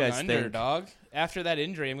 Oh, what I'm do you going guys under, think? dog. After that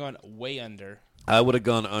injury, I'm going way under. I would have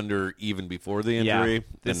gone under even before the Yeah, injury,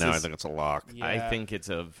 this and now I is- think it's a lock. Yeah. I think it's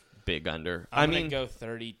a big under. I'm going to go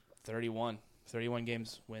 30, 31. 31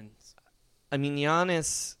 games wins. I mean,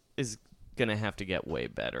 Giannis is going to have to get way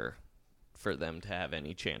better for them to have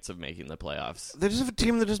any chance of making the playoffs. They just have a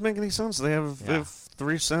team that doesn't make any sense. They have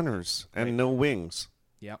 3 centers and no wings.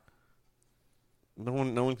 Yep. No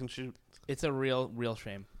one can shoot. It's a real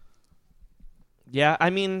shame. Yeah, I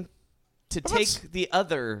mean, to Well, that's- take the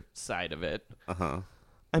other side of it, Uh-huh.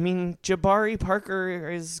 I mean, Jabari Parker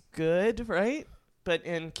is good, right?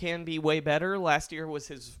 And can be way better. Last year was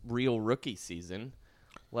his real rookie season.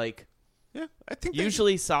 Like, Yeah, I think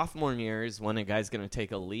usually sophomore year is when a guy's going to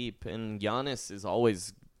take a leap, and Giannis is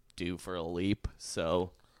always due for a leap.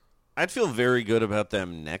 So, I'd feel very good about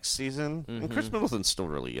them next season. And Chris Middleton's still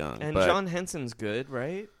really young. and but John Henson's good,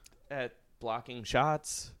 right? At blocking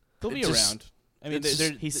shots. They'll be It just- around. I mean, it's-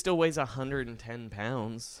 they're, He still weighs 110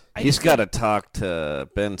 pounds. he's got to talk to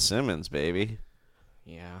Ben Simmons, baby.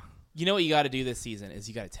 Yeah. you know what you got to do this season is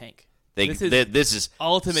you got to tank. This is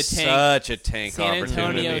ultimate tank. such a tank San Antonio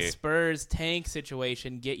opportunity. Spurs tank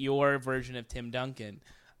situation. Get your version of Tim Duncan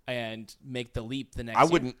and make the leap the next I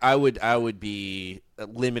year. wouldn't. I would be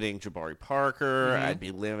limiting Jabari Parker. I'd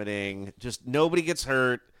be limiting just nobody gets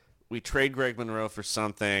hurt. We trade Greg Monroe for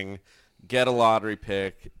something, get a lottery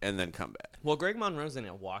pick, and then come back. Well, Greg Monroe's in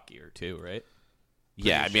Milwaukee too, right?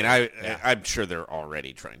 Yeah, I mean, I'm sure they're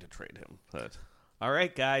already trying to trade him. But All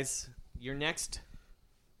right, guys. Your next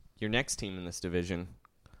team in this division.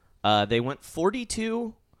 They went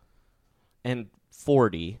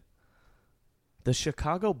 42-40. The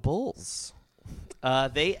Chicago Bulls.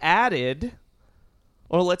 They added,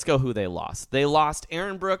 or let's go who they lost. They lost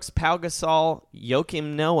Aaron Brooks, Pau Gasol,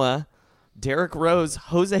 Joakim Noah, Derrick Rose,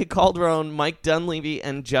 Jose Calderon, Mike Dunleavy,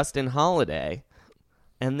 and Justin Holiday.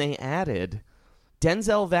 And they added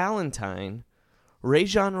Denzel Valentine,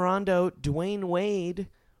 Rajon Rondo, Dwayne Wade,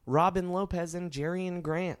 Robin Lopez, and Jerian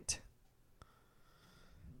Grant.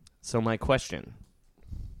 So my question.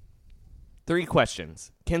 3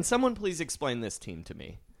 questions. Can someone please explain this team to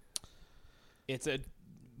me? It's a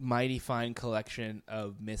mighty fine collection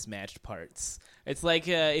of mismatched parts. It's like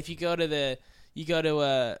if you go to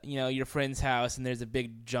your friend's house and there's a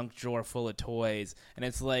big junk drawer full of toys, and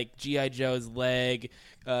it's like G.I. Joe's leg,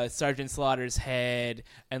 Sergeant Slaughter's head,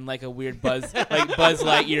 and like a weird Buzz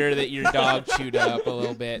Lightyear that your dog chewed up a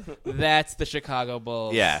little bit. That's the Chicago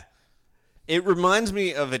Bulls. Yeah. It reminds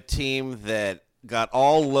me of a team that got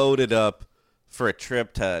all loaded up for a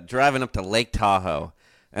trip to driving up to Lake Tahoe.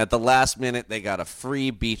 At the last minute, they got a free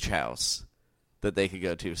beach house that they could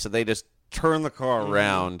go to. So they just turned the car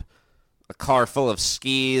around, a car full of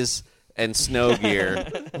skis and snow gear,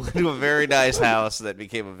 to a very nice house that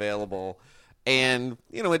became available. And,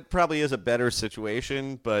 it probably is a better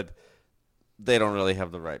situation, but they don't really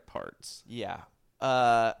have the right parts. Yeah.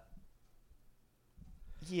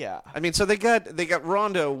 Yeah. I mean, so they got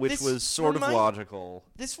Rondo, which was sort of logical.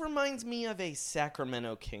 This reminds me of a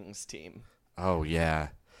Sacramento Kings team. Oh, yeah.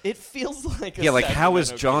 It feels like a like how is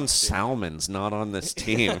Sacramento John Kings team. Salmons not on this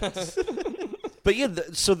team? But yeah,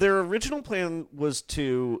 so their original plan was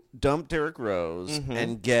to dump Derrick Rose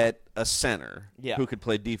and get a center who could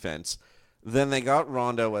play defense. Then they got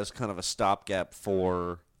Rondo as kind of a stopgap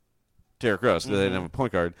for Derrick Rose because they didn't have a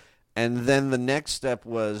point guard. And then the next step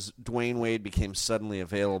was Dwayne Wade became suddenly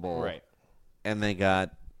available. Right. And they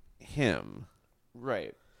got him.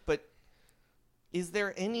 Right. But is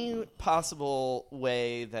there any possible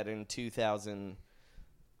way that in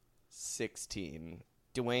 2016,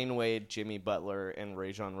 Dwayne Wade, Jimmy Butler, and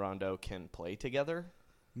Rajon Rondo can play together?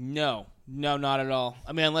 No, not at all.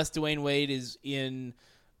 I mean, unless Dwayne Wade is in,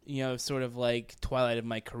 sort of like Twilight of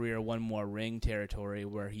My Career, one more ring territory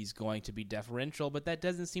where he's going to be deferential, but that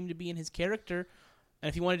doesn't seem to be in his character. And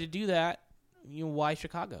if he wanted to do that, why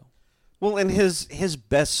Chicago? Well, and his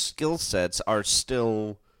best skill sets are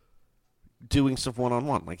still doing stuff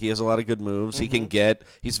one-on-one. Like, he has a lot of good moves.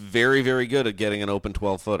 He's very, very good at getting an open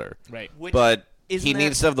 12-footer. Right. But he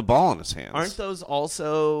needs to have the ball in his hands. Aren't those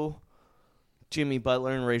also Jimmy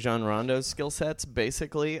Butler and Rajon Rondo's skill sets,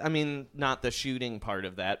 basically? I mean, not the shooting part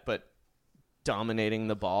of that, but dominating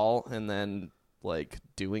the ball and then,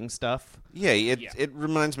 doing stuff. Yeah, it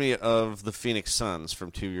reminds me of the Phoenix Suns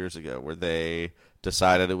from 2 years ago, where they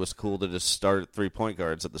decided it was cool to just start 3-point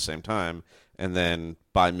guards at the same time, and then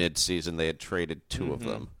by mid-season they had traded 2 of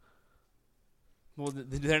them. Well,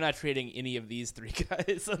 they're not trading any of these 3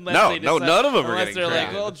 guys. None of them are unless getting they're traded.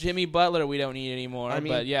 like, well, Jimmy Butler we don't need anymore.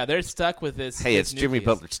 But yeah, they're stuck with this. Hey, this it's Jimmy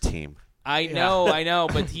nucleus. Butler's team. I know,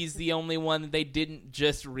 but he's the only one that they didn't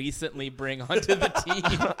just recently bring onto the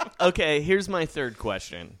team. Okay, here's my third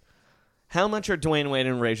question. How much are Dwayne Wade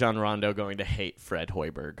and Rajon Rondo going to hate Fred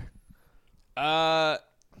Hoiberg?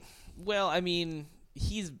 Well, I mean,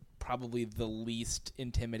 he's probably the least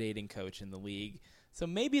intimidating coach in the league. So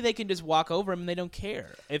maybe they can just walk over him and they don't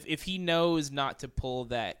care. If he knows not to pull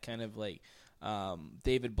that kind of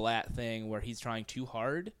David Blatt thing where he's trying too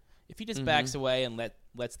hard, if he just backs away and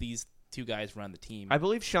lets these 2 guys run the team. I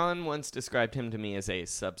believe Sean once described him to me as a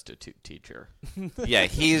substitute teacher. Yeah,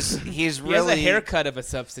 he's He really has a haircut of a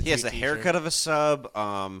substitute. He has a haircut of a sub.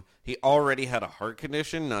 He already had a heart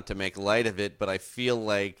condition, not to make light of it, but I feel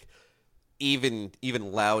like even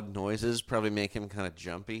loud noises probably make him kind of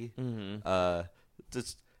jumpy.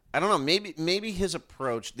 I don't know. Maybe his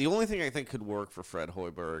approach. The only thing I think could work for Fred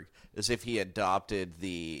Hoiberg is if he adopted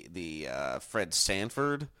the Fred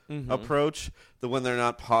Sanford approach. That when they're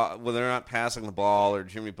not passing the ball, or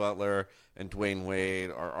Jimmy Butler and Dwayne Wade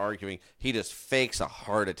are arguing, he just fakes a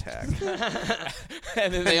heart attack,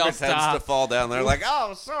 and then they all pretends stop to fall down. They're like,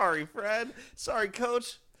 "Oh, sorry, Fred. Sorry,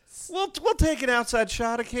 Coach. We'll take an outside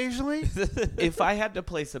shot occasionally." If I had to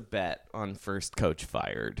place a bet on first coach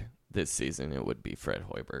fired this season, it would be Fred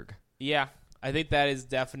Hoiberg. Yeah, I think that is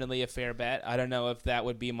definitely a fair bet. I don't know if that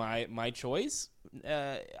would be my choice.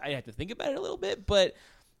 I have to think about it a little bit, but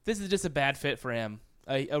this is just a bad fit for him.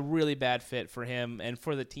 A really bad fit for him and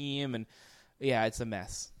for the team, and yeah, it's a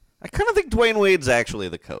mess. I kind of think Dwayne Wade's actually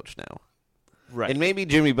the coach now. Right. And maybe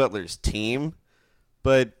Jimmy Butler's team,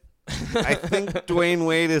 but I think Dwayne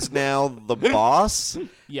Wade is now the boss,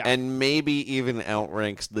 and maybe even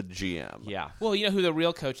outranks the GM. Yeah. Well, you know who the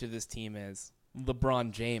real coach of this team is?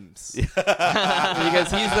 LeBron James.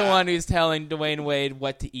 Because he's the one who's telling Dwayne Wade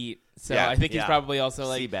what to eat. So I think he's probably also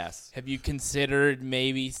like, Seabass. have you considered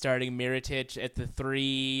maybe starting Mirotic at the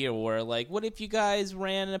 3? Or what if you guys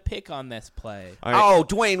ran a pick on this play? All right. Oh,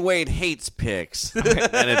 Dwayne Wade hates picks, and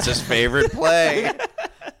it's his favorite play. All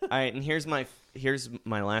right, and here's my here's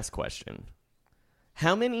my last question.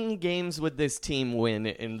 How many games would this team win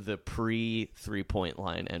in the pre-3-point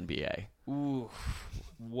line NBA? Ooh.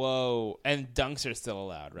 Whoa. And dunks are still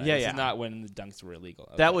allowed, right? Yeah, This yeah. is not when the dunks were illegal.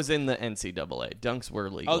 Okay. That was in the NCAA. Dunks were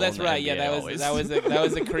legal. Oh, that's in the right. NBA Yeah, that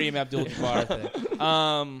was a Kareem Abdul-Jabbar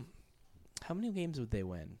thing. How many games would they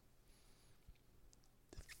win?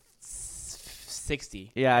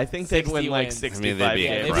 60. Yeah, I think they'd 60 win like wins. 65 they'd be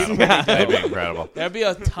games. incredible. They'd be incredible. There'd be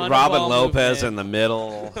a ton Robin of ball Lopez movement. in the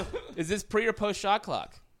middle. Is this pre or post shot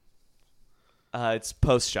clock? It's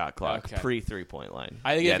post-shot clock, Okay. pre-3-point line.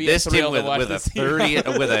 I think Yeah, it'd be this a team thrill to watch with a this 30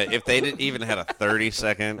 if they didn't even had a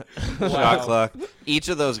 30-second Wow. shot clock, each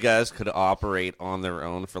of those guys could operate on their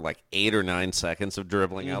own for like 8 or 9 seconds of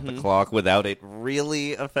dribbling out the clock without it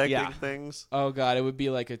really affecting Yeah. things. Oh god, it would be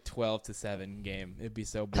like a 12-7 game. It'd be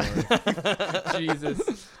so boring.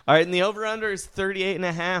 Jesus. All right, and the over-under is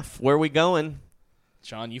 38.5. Where are we going?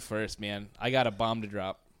 Sean, you first, man. I got a bomb to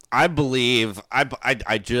drop. I believe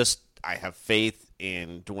I have faith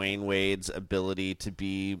in Dwayne Wade's ability to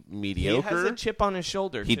be mediocre. He has a chip on his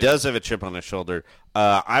shoulder. He too. does have a chip on his shoulder.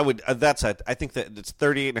 I think that it's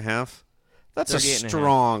 38.5. That's a 38.5.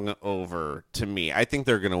 strong over to me. I think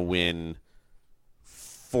they're going to win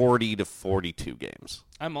 40 to 42 games.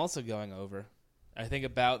 I'm also going over. I think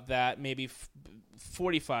about that, maybe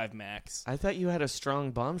 45 max. I thought you had a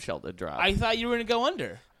strong bombshell to drop. I thought you were going to go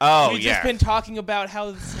under. Oh, You've yeah. just been talking about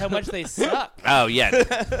how much they suck. Oh, yeah.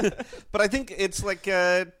 But I think it's like,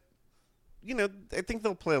 I think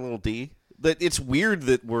they'll play a little D. That it's weird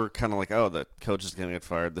that we're kind of like, oh, the coach is going to get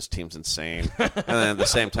fired. This team's insane. And then at the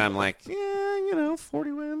same time, like,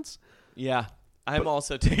 40 wins. Yeah. I'm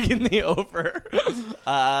also taking the over.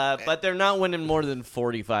 But they're not winning more than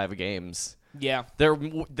 45 games. Yeah. They're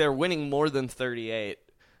winning more than 38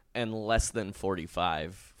 and less than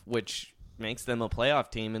 45, which makes them a playoff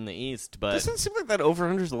team in the East. But Doesn't it seem like that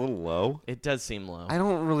over-under is a little low? it does seem low. I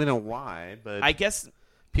don't really know why, but I guess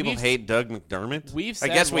people We've- hate Doug McDermott. We've I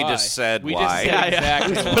said guess we why. just said we why. Just said Yeah, yeah.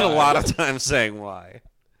 exactly We spent a why. lot of time saying why.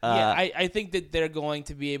 Yeah, I think that they're going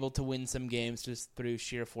to be able to win some games just through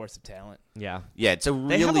sheer force of talent. yeah. Yeah, it's a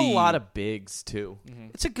really They have a lot of bigs too.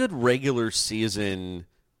 It's a good regular season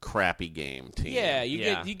crappy game team. Yeah, you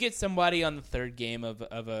Yeah. get somebody on the third game of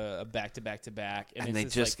a back-to-back-to-back. And they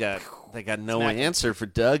it's just like, got no smack 'em. answer for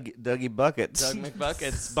Dougie Buckets. Doug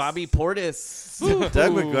McBuckets, Bobby Portis.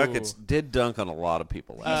 Doug McBuckets did dunk on a lot of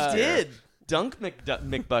people last year. did. Dunk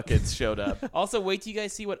McBuckets showed up. Also, wait till you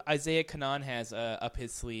guys see what Isaiah Kanan has up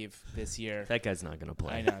his sleeve this year. That guy's not going to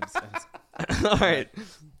play. I know. All right.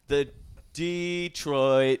 The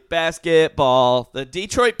Detroit basketball. The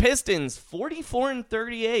Detroit Pistons,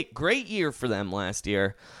 44-38. Great year for them last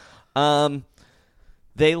year.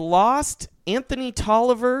 They lost Anthony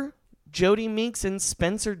Tolliver, Jody Meeks, and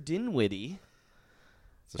Spencer Dinwiddie.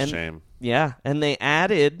 It's a shame. Yeah, and they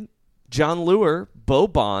added John Lure,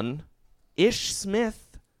 Boban, Ish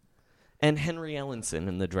Smith, and Henry Ellenson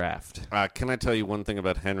in the draft. Can I tell you one thing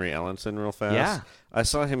about Henry Ellenson real fast? Yeah. I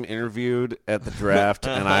saw him interviewed at the draft,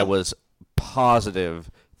 and I was positive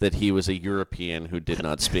that he was a European who did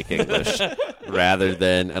not speak English rather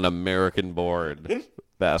than an American-born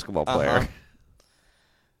basketball player.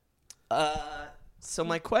 So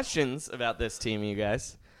my questions about this team, you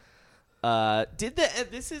guys.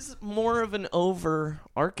 This is more of an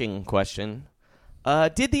overarching question.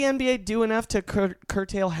 Did the NBA do enough to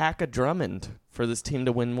curtail Hacka Drummond for this team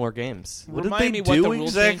to win more games? What did Remind they me what do the rule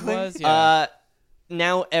exactly? change was. Yeah.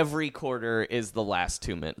 Now every quarter is the last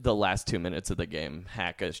 2 minutes of the game.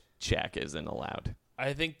 Hack-a-Shack isn't allowed.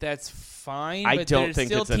 I think that's fine. I but don't there's think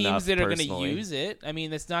still it's teams enough, that are going to personally. use it. I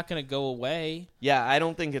mean, it's not going to go away. Yeah, I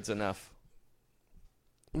don't think it's enough.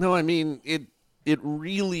 No, I mean, it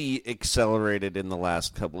really accelerated in the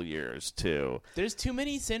last couple of years, too. There's too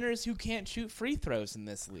many centers who can't shoot free throws in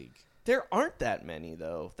this league. There aren't that many,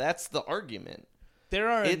 though. That's the argument. There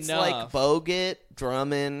are It's enough. like Bogut,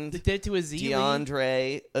 Drummond, They did it to Azili,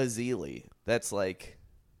 DeAndre, Azili. That's like...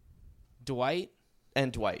 Dwight.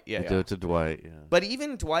 And Dwight, yeah. They do it to Dwight, yeah. But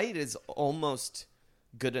even Dwight is almost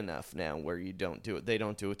good enough now where you don't do it. They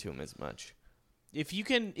don't do it to him as much. If you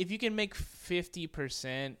can make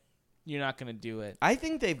 50%, you're not going to do it. I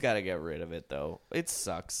think they've got to get rid of it, though. It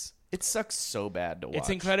sucks. It sucks so bad to watch. It's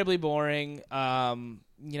incredibly boring. The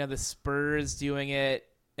Spurs doing it,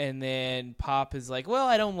 and then Pop is like, "Well,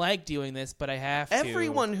 I don't like doing this, but I have to."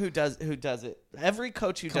 Everyone who does it, every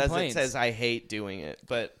coach who Complains. does it says, I hate doing it,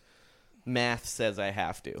 but math says I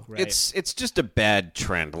have to. Right. It's just a bad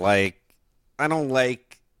trend. Like, I don't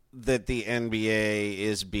like that the NBA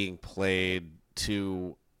is being played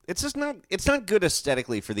to... It's just not. It's not good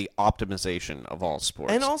aesthetically for the optimization of all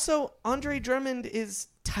sports. And also, Andre Drummond is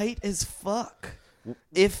tight as fuck.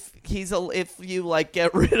 If you like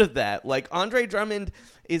get rid of that, like Andre Drummond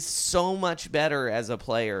is so much better as a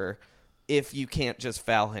player if you can't just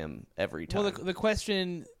foul him every time. Well, the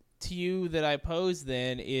question to you that I pose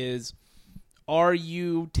then is, are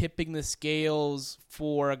you tipping the scales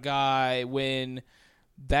for a guy when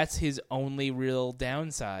that's his only real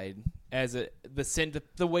downside as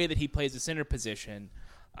the way that he plays the center position?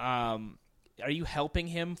 Are you helping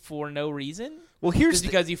him for no reason? Well, just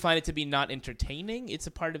because you find it to be not entertaining? It's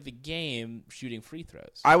a part of the game, shooting free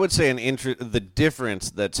throws. I would say the difference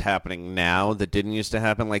that's happening now that didn't used to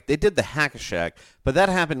happen, like they did the hack-a-shack, but that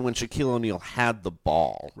happened when Shaquille O'Neal had the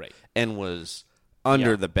ball and was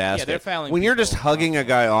under the basket. Yeah, they're fouling when you're just people hugging a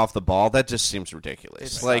guy off the ball, that just seems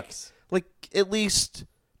ridiculous. Like at least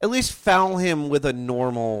foul him with a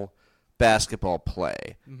normal basketball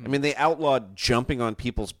play. I mean, they outlawed jumping on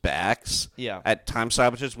people's backs at time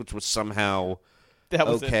stoppages, which was somehow that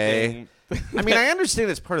was okay. I mean, I understand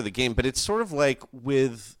it's part of the game, but it's sort of like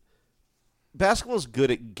with basketball's good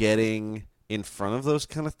at getting in front of those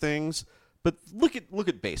kind of things. But look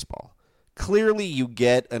at baseball. Clearly, you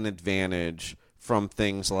get an advantage from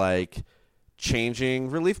things like changing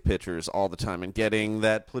relief pitchers all the time and getting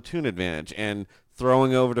that platoon advantage, and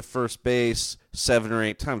throwing over to first base 7 or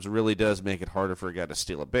 8 times really does make it harder for a guy to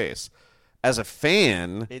steal a base. As a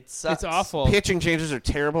fan, it sucks. It's awful. Pitching changes are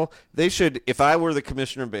terrible. They should, if I were the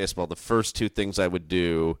commissioner of baseball, the first 2 things I would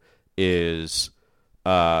do is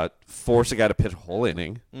force a guy to pitch a whole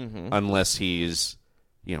inning unless he's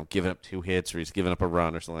giving up 2 hits or he's giving up a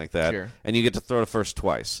run or something like that. Sure. And you get to throw to first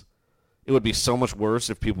twice. It would be so much worse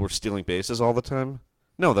if people were stealing bases all the time.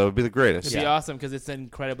 No, that would be the greatest. It'd be awesome because it's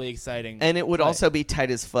incredibly exciting. And it would also be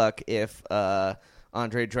tight as fuck if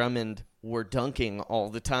Andre Drummond were dunking all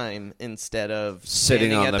the time instead of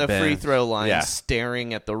sitting on at the bench. free throw line, Yeah.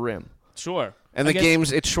 staring at the rim. Sure. And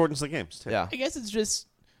it shortens the games, too. Yeah. I guess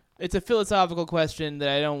it's a philosophical question that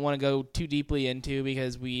I don't want to go too deeply into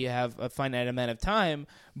because we have a finite amount of time.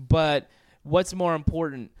 But what's more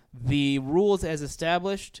important, the rules as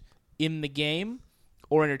established in the game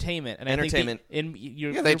or entertainment? And Entertainment.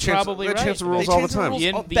 You're they probably change right. the rules all the time.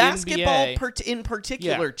 The Basketball NBA. in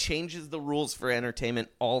particular changes the rules for entertainment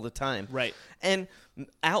all the time. Right. And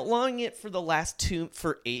outlawing it for the last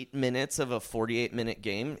 8 minutes of a 48-minute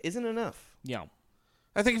game isn't enough. Yeah.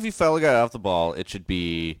 I think if you foul a guy off the ball, it's an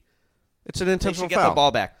They intentional should get foul. the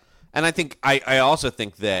ball back. And I also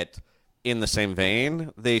think that in the same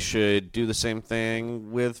vein, they should do the same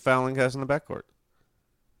thing with fouling guys in the backcourt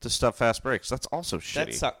to stop fast breaks. That's also shitty.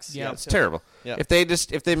 That sucks. Yeah. It's terrible. Yeah. If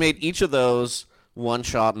they made each of those one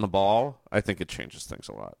shot in the ball, I think it changes things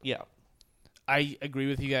a lot. Yeah. I agree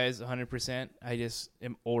with you guys 100%. I just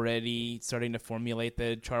am already starting to formulate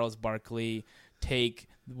the Charles Barkley take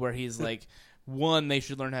where he's like, 1, they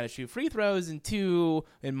should learn how to shoot free throws, and 2,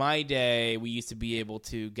 in my day, we used to be able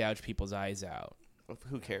to gouge people's eyes out.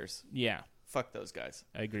 Who cares? Yeah. Fuck those guys.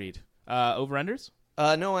 Agreed. Over-unders?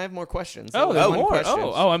 No, I have more questions. Oh, there's more.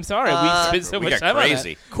 Questions. I'm sorry. We spent so we much got time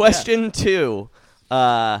crazy. on that. Question 2.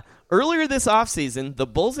 Earlier this offseason, the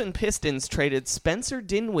Bulls and Pistons traded Spencer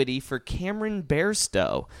Dinwiddie for Cameron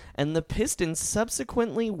Bairstow, and the Pistons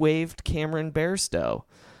subsequently waived Cameron Bairstow.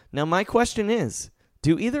 Now, my question is,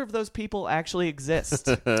 do either of those people actually exist?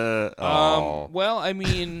 Well, I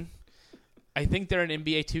mean, I think they're in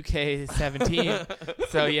NBA 2K17,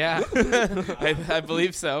 so yeah, I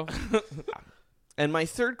believe so. And my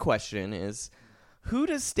third question is, who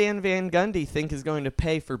does Stan Van Gundy think is going to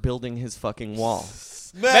pay for building his fucking wall?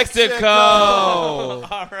 Mexico!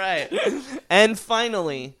 All right. And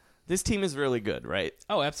finally, this team is really good, right?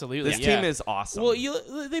 Oh, absolutely. This team is awesome. Well,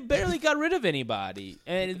 they barely got rid of anybody,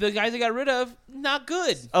 and the guys they got rid of, not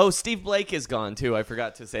good. Oh, Steve Blake is gone, too. I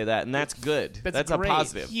forgot to say that, and that's good. That's great. a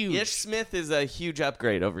positive. Huge. Ish Smith is a huge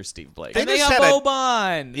upgrade over Steve Blake. And they just got had a-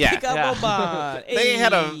 Boban. Yeah. They got Yeah. Boban. They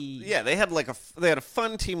had Hey. they had a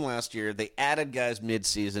fun team last year. They added guys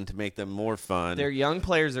mid-season to make them more fun. Their young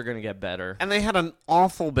players are going to get better. And they had an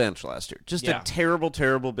awful bench last year. Just Yeah. a terrible,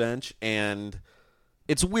 terrible bench. And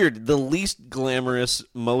it's weird. The least glamorous,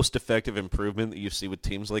 most effective improvement that you see with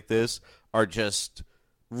teams like this are just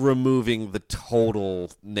removing the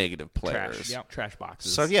total negative players. Trash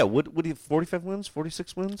boxes. So, yeah, what do you 45 wins?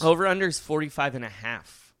 46 wins? Over-under is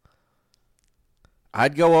 45.5.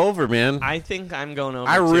 I'd go over, man. I think I'm going over.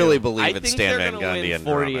 I really too. believe I in think Stan they're Van gonna Gundy win and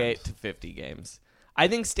 48 Drummond. to 50 games. I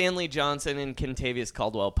think Stanley Johnson and Kentavious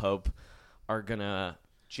Caldwell-Pope are going to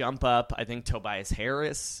jump up. I think Tobias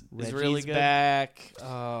Harris is really Reggie's good. back.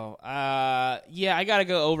 Oh, yeah, I gotta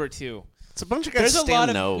go over too. It's a bunch of guys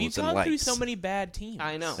Stan knows we've and gone likes. through so many bad teams.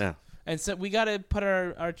 I know. Yeah. And so we got to put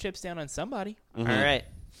our chips down on somebody. All right.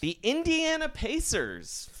 The Indiana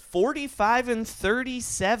Pacers,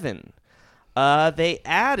 45-37. They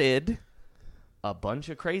added a bunch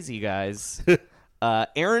of crazy guys.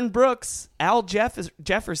 Aaron Brooks, Al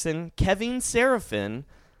Jefferson, Kevin Serafin,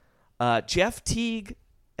 Jeff Teague,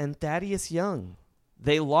 and Thaddeus Young.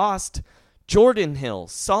 They lost Jordan Hill,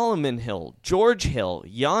 Solomon Hill, George Hill,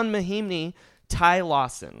 Jan Mahimni, Ty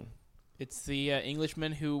Lawson. It's the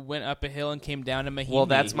Englishman who went up a hill and came down to Mahimni. Well,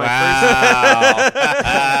 that's my first.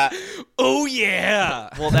 Oh, yeah.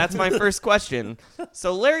 Well, that's my first question.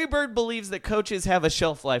 So Larry Bird believes that coaches have a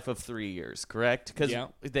shelf life of 3 years, correct? Because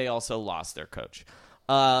they also lost their coach.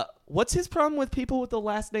 What's his problem with people with the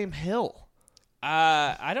last name Hill?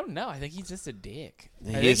 I don't know. I think he's just a dick.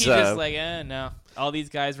 I think he's just like, no. All these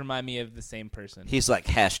guys remind me of the same person. He's like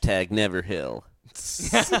 #NeverHill.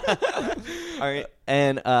 All right.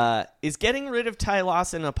 And is getting rid of Ty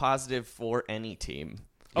Lawson a positive for any team?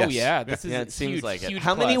 Oh, yeah. This is it seems huge, like it. huge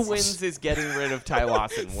How many plus. wins is getting rid of Ty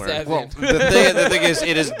Lawson worth? 7. Well, the thing is,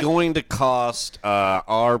 it is going to cost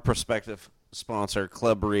our prospective sponsor,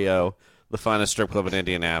 Club Rio, the finest strip club in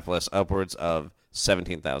Indianapolis, upwards of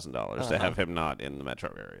 $17,000 to have him not in the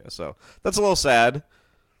metro area. So that's a little sad.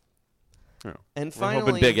 And We're finally,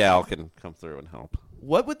 hoping Big Al can come through and help.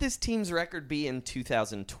 what would this team's record be in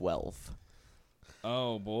 2012?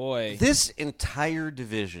 Oh, boy. This entire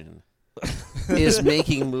division is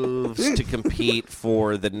making moves to compete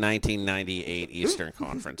for the 1998 Eastern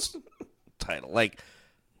Conference title. Like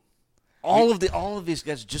all of these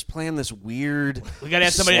guys just playing this weird. We got to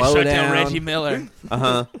have somebody to shut down Reggie Miller.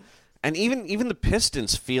 And even the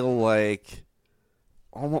Pistons feel like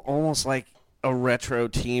almost like a retro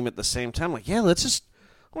team at the same time. Like,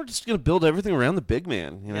 we're just going to build everything around the big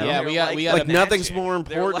man. You know? Yeah, we got like nothing's more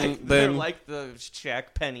They're important they're than like the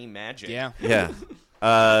Shaq Penny Magic. Yeah. yeah.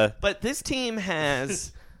 But this team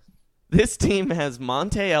has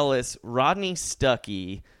Monte Ellis, Rodney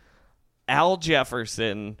Stuckey, Al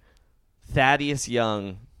Jefferson, Thaddeus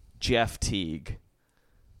Young, Jeff Teague.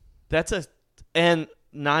 And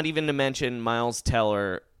not even to mention Miles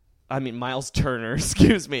Turner,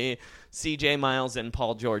 excuse me, CJ Miles and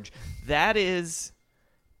Paul George.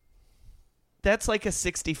 That's like a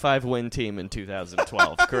 65-win team in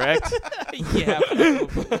 2012, correct? Yeah.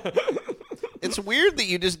 It's weird that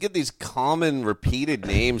you just get these common repeated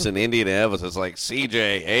names in Indianapolis. It's like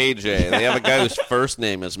CJ, AJ. They have a guy whose first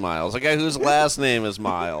name is Miles, a guy whose last name is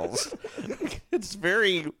Miles. It's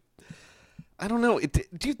very, I don't know.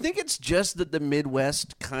 Do you think it's just that the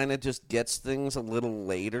Midwest kind of just gets things a little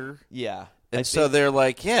later? Yeah. And so they're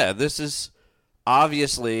like, this is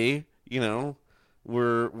obviously,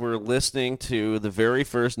 we're listening to the very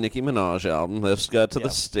first Nicki Minaj album. This got to the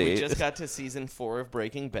state. We just got to season 4 of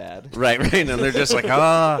Breaking Bad. Right. And they're just like,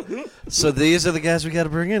 so these are the guys we got to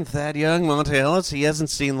bring in. Thad Young, Monte Ellis. He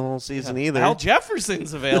hasn't seen the whole season either. Al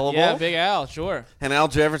Jefferson's available. Yeah, Big Al, sure. And Al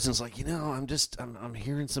Jefferson's like, I'm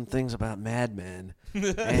hearing some things about Mad Men.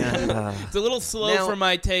 And, it's a little slow Now- for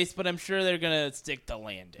my taste, but I'm sure they're going to stick the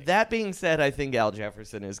landing. That being said, I think Al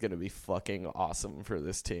Jefferson is going to be fucking awesome for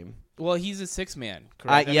this team. Well, he's a 6-man,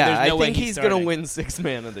 correct? I there's no way think he's going starting. to win 6th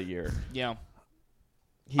Man of the year. Yeah.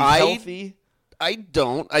 He's healthy. I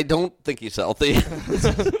don't think he's healthy.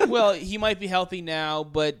 Well, he might be healthy now,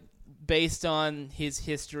 but based on his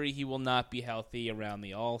history, he will not be healthy around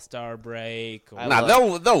the All-Star break. Or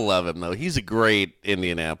they'll love him though. He's a great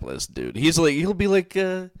Indianapolis dude. He'll be like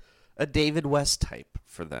a David West type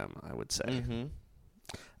for them, I would say. Mm-hmm.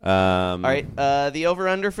 All right, the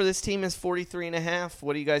over/under for this team is 43.5.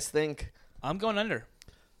 What do you guys think? I'm going under.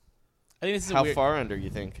 I think this is How weird. far under you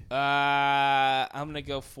think? I'm gonna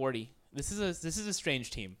go 40. This is a strange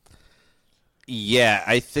team. Yeah,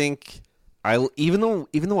 I think even though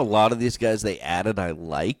a lot of these guys they added I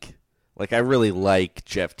like I really like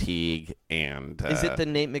Jeff Teague and Is it the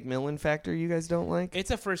Nate McMillan factor you guys don't like? It's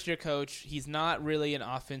a first-year coach. He's not really an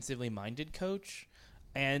offensively minded coach,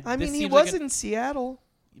 and I this mean, he seems was like in Seattle.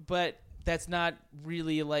 but that's not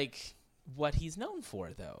really like what he's known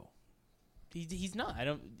for, though. He's not.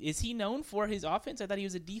 Is he known for his offense? I thought he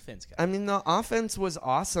was a defense guy. I mean, the offense was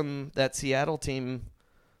awesome. That Seattle team,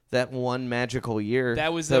 that one magical year.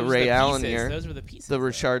 That was the Ray Allen pieces. year. Those were the pieces. The though.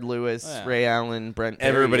 Richard Lewis, Yeah. Ray Allen, Brent. Perry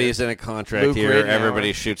everybody's year. in a contract Luke here. Ridnour.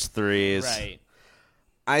 Everybody shoots threes. Right.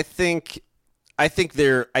 I think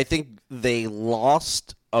they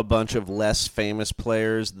lost a bunch of less famous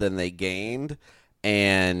players than they gained,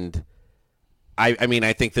 and I mean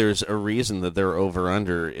I think there's a reason that their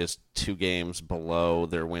over/under is 2 games below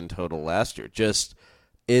their win total last year. Just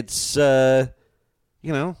it's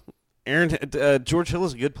George Hill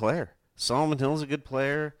is a good player. Solomon Hill is a good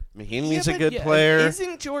player. Mahinmi's a good yeah, player.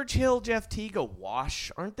 Isn't George Hill, Jeff Teague a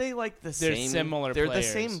wash? Aren't they like the same? They're similar They're players.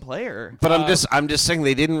 the same player. But I'm just saying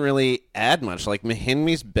they didn't really add much. Like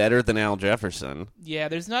Mahinmi's better than Al Jefferson. Yeah,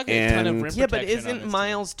 there's not a ton of rim Yeah, but protection on isn't this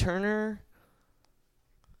Miles Turner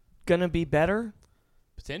gonna be better? team.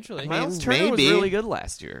 Potentially? Miles Turner was maybe. really good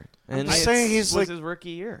last year. And just saying he's was like- his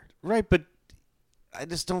rookie year. Right, but I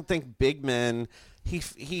just don't think big men.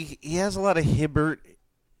 He has a lot of Hibbert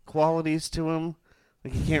qualities to him.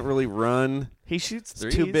 Like he can't really run. He shoots He's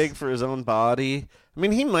threes. too big for his own body. I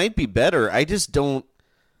mean, he might be better. I don't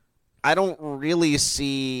really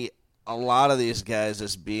see a lot of these guys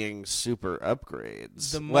as being super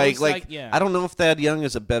upgrades. The most I don't know if Thad Young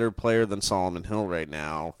is a better player than Solomon Hill right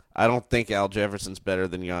now. I don't think Al Jefferson's better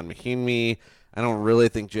than Jan Mahinmi. I don't really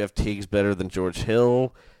think Jeff Teague's better than George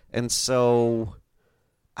Hill. And so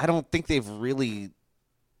I don't think they've really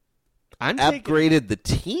upgraded the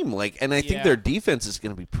team. And I think Yeah. their defense is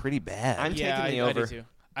going to be pretty bad. I'm taking the I over. do too.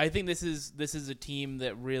 I think this is a team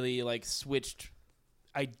that really switched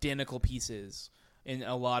identical pieces in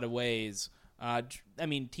a lot of ways. I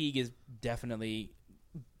mean, Teague is definitely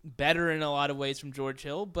better in a lot of ways from George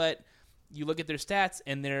Hill, but you look at their stats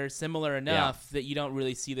and they're similar enough that you don't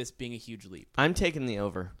really see this being a huge leap. I'm taking the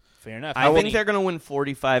over. Fair enough. I think they're going to win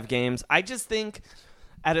 45 games. I just think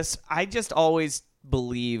I just always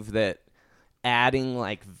believe that adding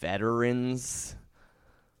veterans,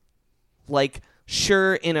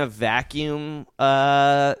 sure, in a vacuum,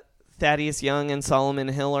 Thaddeus Young and Solomon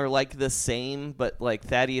Hill are the same, but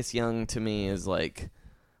Thaddeus Young to me is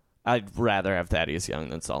I'd rather have Thaddeus Young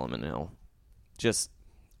than Solomon Hill. I just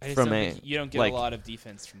from don't a think you don't get a lot of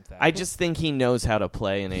defense from that. I just think he knows how to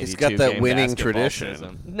play an 82 He's got that game winning basketball tradition.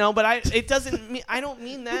 system. No, but it doesn't mean I don't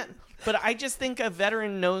mean that. But I just think a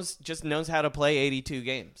veteran knows how to play 82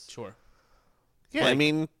 games. Sure. Yeah, I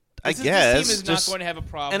mean, I This guess. team is not going to have a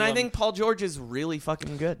problem. And I think Paul George is really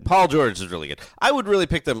fucking good. Paul George is really good. I would really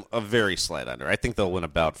pick them a very slight under. I think they'll win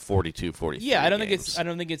about 42, 43 Yeah, I don't games.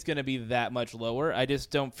 think it's going to be that much lower. I just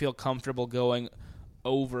don't feel comfortable going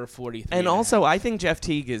over 43. And also, I think Jeff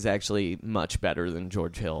Teague is actually much better than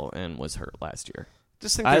George Hill and was hurt last year.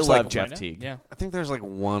 Just think I there's love Jeff Teague. Yeah, I think there's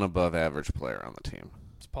one above average player on the team.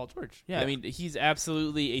 it's Paul George. Yeah, I mean, he's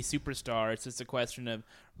absolutely a superstar. It's just a question of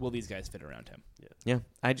will these guys fit around him? Yeah,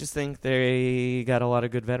 I just think they got a lot of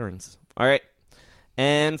good veterans. All right.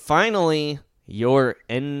 And finally, your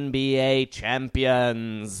NBA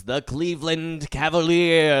champions, the Cleveland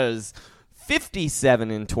Cavaliers,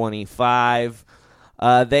 57-25.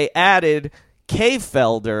 They added Kay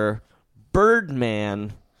Felder,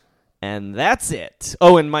 Birdman, and that's it.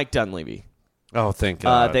 Oh, and Mike Dunleavy. Oh, thank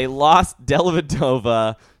God. They lost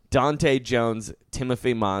Dellavedova, Dante Jones,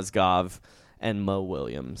 Timothy Mozgov, and Mo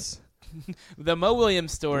Williams. The Mo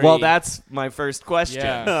Williams story. Well, that's my first question.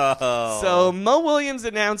 Yeah. So Mo Williams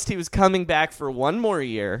announced he was coming back for one more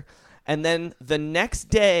year. And then the next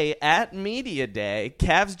day at Media Day,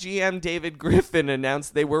 Cavs GM David Griffin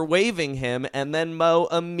announced they were waiving him, and then Mo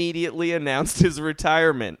immediately announced his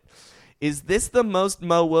retirement. Is this the most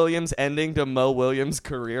Mo Williams ending to Mo Williams'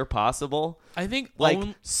 career possible? I think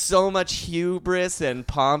So much hubris and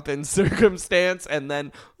pomp and circumstance, and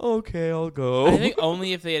then, okay, I'll go. I think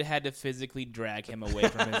only if they had to physically drag him away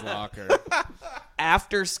from his locker.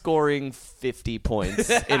 After scoring 50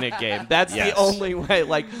 points in a game. That's the only way.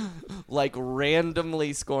 Like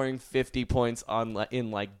randomly scoring 50 points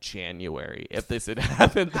in January. If this had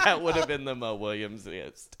happened, that would have been the Mo Williams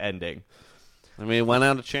ending. I mean, he went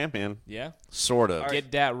out a champion. Yeah. Sort of.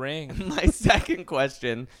 Get that ring. My second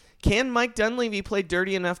question. Can Mike Dunleavy play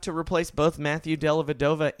dirty enough to replace both Matthew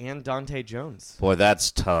Dellavedova and Dante Jones? Boy, that's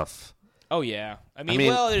tough. Oh, yeah. I mean,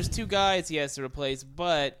 there's two guys he has to replace,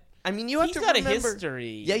 but you have he's to got remember, a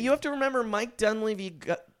history. Yeah, you have to remember Mike Dunleavy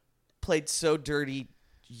played so dirty,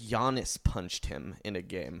 Giannis punched him in a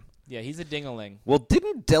game. Yeah, he's a ding-a-ling. Well,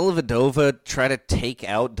 didn't Dellavedova try to take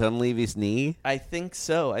out Dunleavy's knee? I think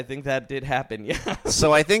so. I think that did happen, yeah.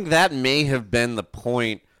 So I think that may have been the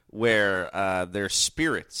point where their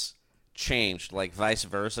spirits changed, like vice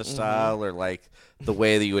versa style, or like the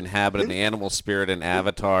way that you inhabit an animal spirit in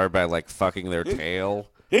Avatar by fucking their tail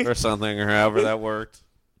or something, or however that worked.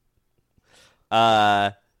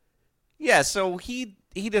 Yeah, so he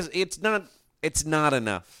does. It's not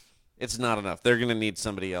enough. It's not enough. They're gonna need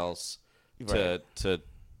somebody else to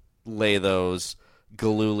lay those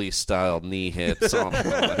Galooly style knee hits on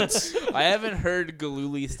bullets. I haven't heard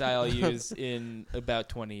Galooly style used in about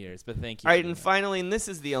 20 years, but thank you. All right, and finally, and this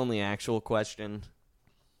is the only actual question,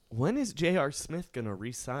 when is J.R. Smith going to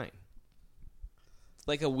re-sign?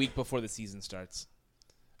 Like a week before the season starts.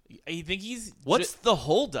 I think he's. What's the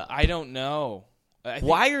holdup? I don't know.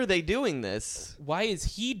 Why are they doing this? Why is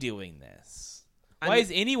he doing this? I Why mean-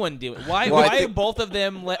 is anyone doing? Why? Well, I why think- are both of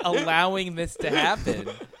them allowing this to happen?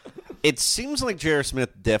 It seems like J.R. Smith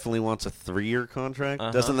definitely wants a 3-year contract.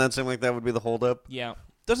 Doesn't that seem like that would be the holdup? Yeah.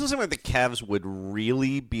 Doesn't seem like the Cavs would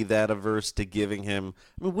really be that averse to giving him.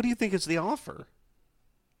 I mean, what do you think is the offer?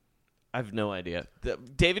 I have no idea.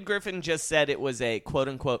 David Griffin just said it was a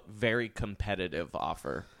quote-unquote very competitive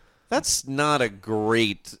offer. That's not a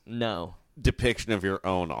great No. depiction of your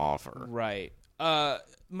own offer. Right.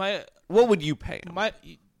 What would you pay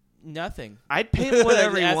him? Nothing. I'd pay him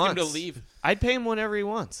whatever he Ask wants. him to leave. I'd pay him whatever he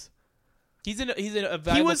wants. He's a He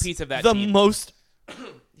valuable was piece of that the team. most.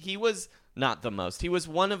 He was not the most. He was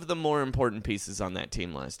one of the more important pieces on that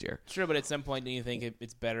team last year. Sure, but at some point, do you think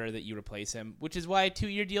it's better that you replace him? Which is why a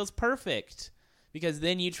 2-year deal's perfect. Because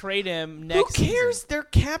then you trade him next Who cares? season. They're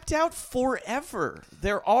capped out forever.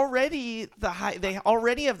 They're already They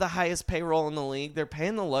already have the highest payroll in the league. They're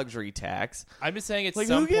paying the luxury tax. I'm just saying at Like,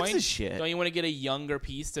 some who gives point, a shit? don't you want to get a younger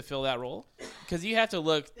piece to fill that role? Because you have to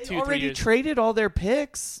look They 2-3 already years. traded all their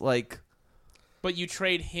picks. Like, But you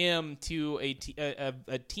trade him to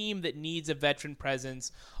a team that needs a veteran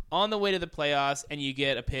presence on the way to the playoffs, and you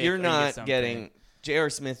get a pick. you're or you not something. getting. J.R.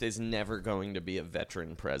 Smith is never going to be a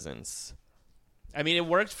veteran presence. I mean, it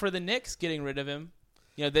worked for the Knicks getting rid of him.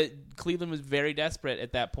 You know, Cleveland was very desperate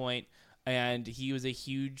at that point, and he was a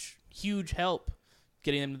huge, huge help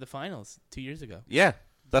getting them to the finals 2 years ago. Yeah,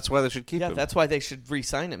 that's why they should keep Yeah, him. that's why they should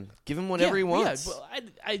re-sign him. Give him whatever he wants. Yeah,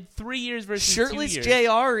 but 3 years versus Shirtless 2 years.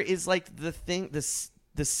 JR is like the thing,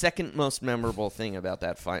 the second most memorable thing about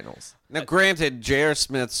that finals. Now, granted, J.R.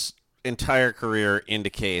 Smith's entire career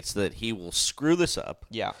indicates that he will screw this up.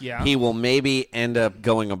 Yeah. Yeah. He will maybe end up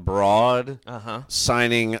going abroad,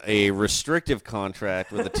 signing a restrictive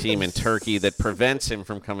contract with a team in Turkey that prevents him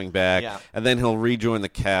from coming back, Yeah. and then he'll rejoin the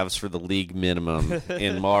Cavs for the league minimum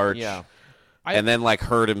in March, Yeah. and then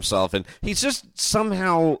hurt himself. And he's just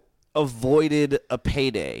somehow avoided a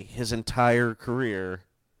payday his entire career.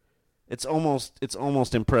 It's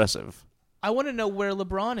almost impressive. I want to know where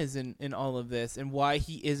LeBron is in all of this and why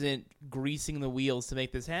he isn't greasing the wheels to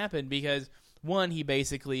make this happen. Because, one, he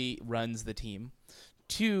basically runs the team.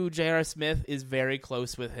 2, J.R. Smith is very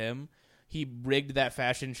close with him. He rigged that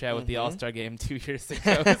fashion show at the All-Star game 2 years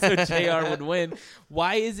ago so J.R. would win.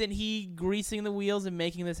 Why isn't he greasing the wheels and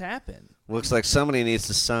making this happen? Looks like somebody needs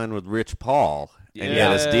to sign with Rich Paul and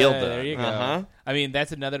get his deal done. There you go. Uh-huh. I mean,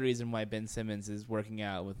 that's another reason why Ben Simmons is working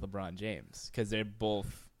out with LeBron James, because they're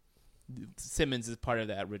both... Simmons is part of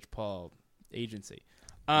that Rich Paul agency.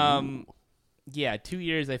 Yeah, 2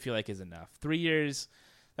 years I feel like is enough. 3 years,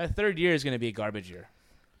 that third year is going to be a garbage year.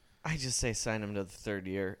 I just say sign him to the third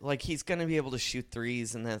year. Like, he's going to be able to shoot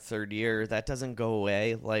threes in that third year. That doesn't go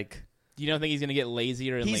away. Like, You don't think he's going to get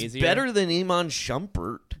lazier and he's lazier? better than Iman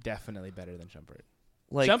Shumpert. Definitely better than Shumpert.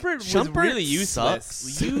 Like, Shumpert was really useless.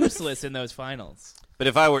 sucks. Useless in those finals. But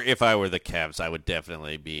if I were the Cavs, I would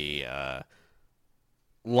definitely be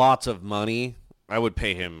lots of money. I would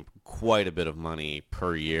pay him quite a bit of money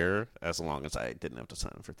per year, as long as I didn't have to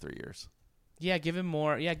sign him for 3 years. Yeah, give him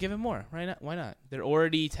more. Yeah, give him more. Why not? They're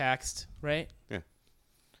already taxed, right?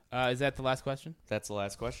 Yeah. Is that the last question? That's the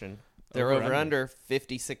last question. They're Over, over under. under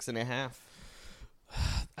 56.5.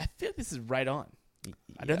 I feel like this is right on.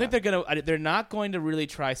 I don't think they're not going to really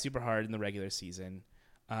try super hard in the regular season.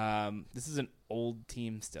 This is an old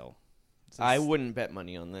team still. I wouldn't bet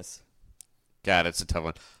money on this. God, it's a tough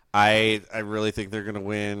one. I really think they're going to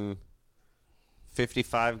win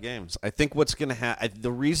 55 games. I think what's going to happen,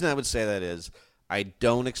 the reason I would say that is I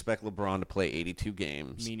don't expect LeBron to play 82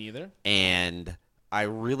 games. Me neither. And I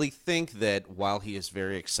really think that while he is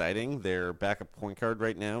very exciting, their backup point guard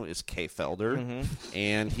right now is Kay Felder,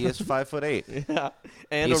 and he is 5'8". Yeah.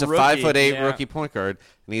 And He's a rookie. 5'8" Yeah. rookie point guard,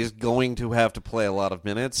 and he's going to have to play a lot of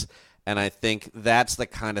minutes. And I think that's the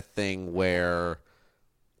kind of thing where,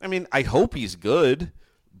 I mean, I hope he's good,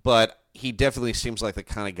 but he definitely seems like the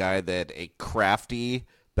kind of guy that a crafty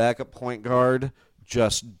backup point guard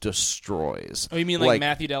just destroys. Oh, you mean like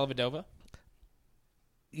Matthew Dellavedova?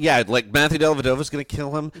 Yeah, like Matthew Dellavedova's going to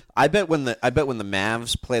kill him. I bet when the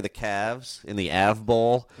Mavs play the Cavs in the Av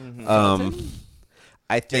Bowl,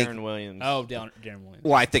 I think Darren Williams. Oh, Darren Williams.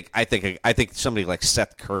 Well, I think somebody like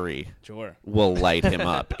Seth Curry Sure. will light him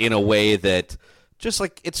up in a way that just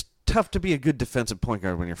like it's tough to be a good defensive point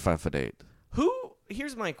guard when you're 5'8".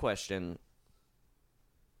 Here's my question.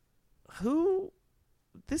 Did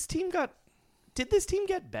this team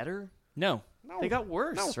get better? No. They got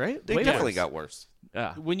worse, right? They Way definitely worse. got worse.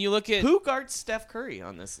 When you look at Who guards Steph Curry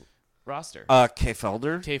on this roster? Kay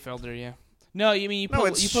Felder. Kay Felder, yeah. No, you mean you No,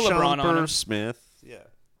 put it's LeBron on him. Smith. Yeah.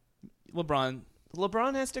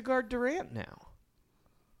 LeBron has to guard Durant now.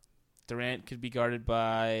 Durant could be guarded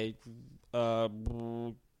by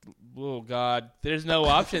oh God, there's no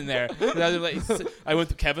option there. I went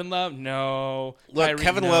to Kevin Love. No, Look, Kyrie,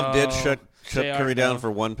 Kevin no. Love did shut JR, Curry down no.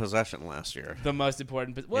 for one possession last year. The most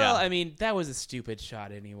important. I mean, that was a stupid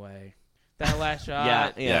shot anyway. That last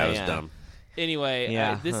shot. Yeah, it was dumb. Anyway,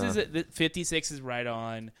 Yeah, this is 56 is right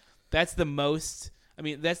on. That's the most. I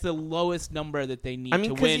mean, that's the lowest number that they need to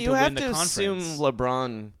win to win the conference. You have to assume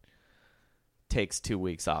LeBron takes 2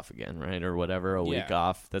 weeks off again, right, or whatever, a week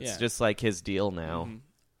off. That's just like his deal now. Mm-hmm.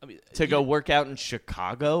 I mean, to go work out in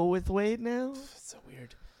Chicago with Wade now? So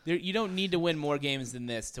weird. You don't need to win more games than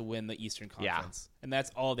this to win the Eastern Conference. Yeah. And that's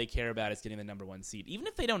all they care about is getting the number 1 seed. Even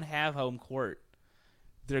if they don't have home court,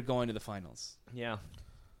 they're going to the finals. Yeah.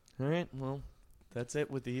 All right, well, that's it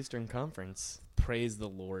with the Eastern Conference. Praise the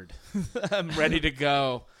Lord. I'm ready to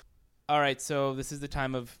go. All right, so this is the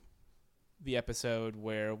time of the episode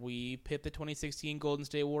where we pit the 2016 Golden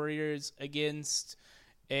State Warriors against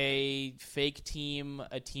a fake team,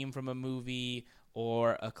 a team from a movie,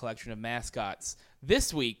 or a collection of mascots.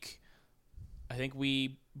 This week, I think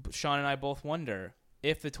Sean and I both wonder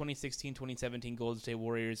if the 2016-2017 Golden State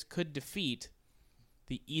Warriors could defeat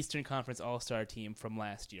the Eastern Conference All-Star team from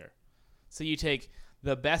last year. So you take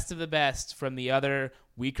the best of the best from the other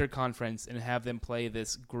weaker conference and have them play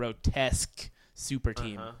this grotesque super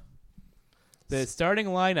team. The starting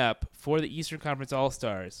lineup for the Eastern Conference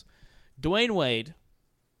All-Stars: Dwayne Wade,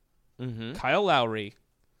 Kyle Lowry,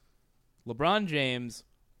 LeBron James,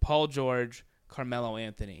 Paul George, Carmelo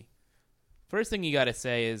Anthony. First thing you got to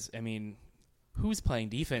say is, I mean, who's playing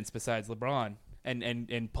defense besides LeBron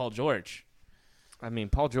and Paul George? I mean,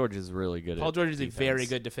 Paul George is really good. Paul George is defense. a very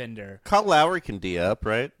good defender. Kyle Lowry can D up,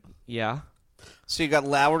 right? Yeah. So you got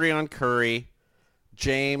Lowry on Curry,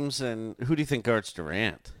 James, and who do you think guards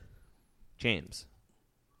Durant? James.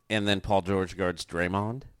 And then Paul George guards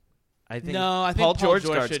Draymond? I think Paul George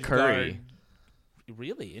guards should Curry.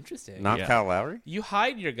 Really interesting. Not Kyle Lowry? You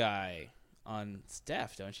hide your guy on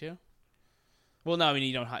Steph, don't you? Well, no, I mean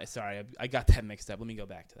you don't hide. Sorry, I got that mixed up. Let me go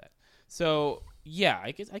back to that. So yeah,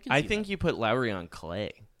 I can. I think you put Lowry on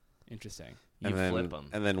Clay. Interesting. You flip him,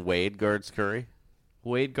 and then Wade guards Curry.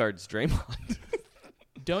 Wade guards Draymond.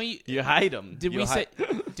 Don't you? You hide him. Did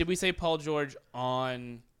we say Paul George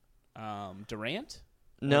on Durant?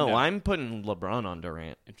 No, I'm putting LeBron on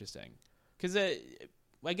Durant. Interesting, because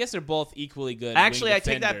I guess they're both equally good. Actually, wing I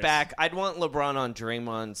take that defenders. back. I'd want LeBron on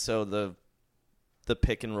Draymond, so the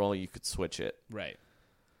pick and roll you could switch it. Right.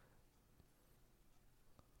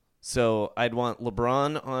 So I'd want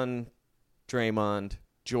LeBron on Draymond,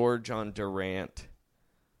 George on Durant.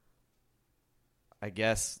 I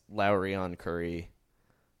guess Lowry on Curry,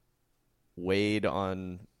 Wade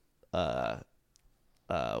on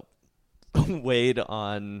Wade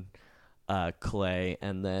on Clay,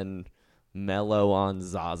 and then Melo on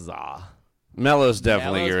Zaza. Melo's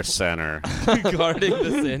definitely your center. Guarding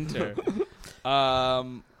the center.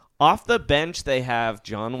 Off the bench, they have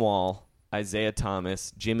John Wall, Isaiah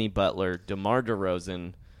Thomas, Jimmy Butler, DeMar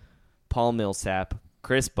DeRozan, Paul Millsap,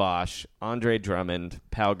 Chris Bosh, Andre Drummond,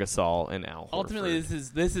 Pau Gasol, and Al Horford. Ultimately,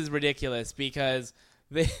 this is ridiculous because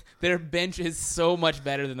their bench is so much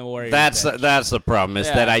better than the Warriors. That's bench. the problem. Is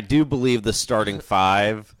that I do believe the starting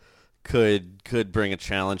five could bring a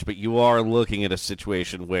challenge, but you are looking at a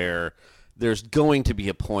situation where there's going to be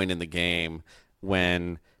a point in the game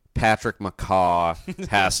when Patrick McCaw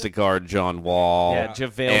has to guard John Wall. Yeah,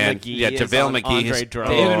 JaVale McGee. Yeah, JaVale McGee. Andre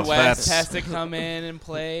Drummond. David West has to come in and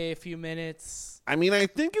play a few minutes. I mean, I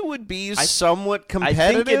think it would be somewhat competitive.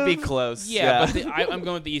 I think it'd be close. Yeah. But I'm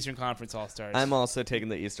going with the Eastern Conference All-Stars. I'm also taking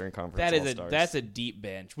the Eastern Conference All-Stars. That's a deep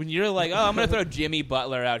bench. When you're like, I'm going to throw Jimmy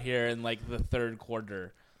Butler out here in like the third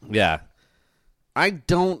quarter. Yeah. I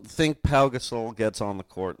don't think Pau Gasol gets on the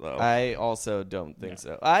court, though. I also don't think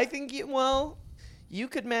so. I think, you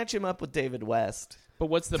could match him up with David West. But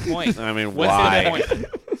what's the point? I mean, what's why? The point?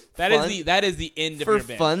 That is the end of For your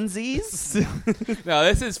bench. funsies? No,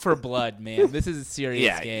 this is for blood, man. This is a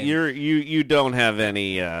serious game. You don't have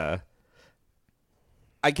any. I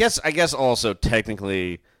guess also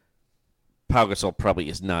technically, Pau Gasol probably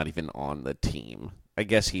is not even on the team. I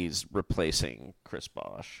guess he's replacing Chris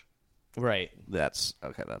Bosh. Right. That's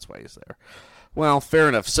okay. That's why he's there. Well, fair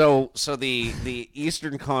enough. So the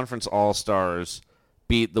Eastern Conference All-Stars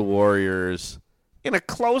beat the Warriors in a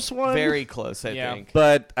close one. Very close, I think.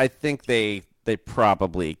 But I think they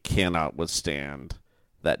probably cannot withstand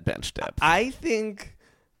that bench depth. I think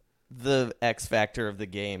the X factor of the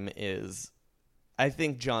game is I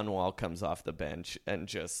think John Wall comes off the bench and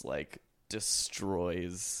just like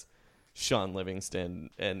destroys Sean Livingston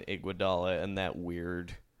and Iguodala and that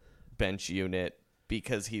weird bench unit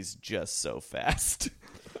because he's just so fast.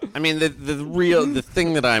 I mean, the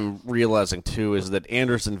thing that I'm realizing too is that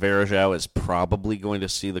Anderson Varejao is probably going to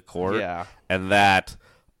see the court, Yeah. and that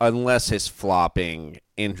unless his flopping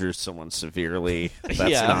injures someone severely, that's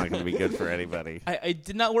not going to be good for anybody. I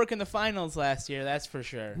did not work in the finals last year, that's for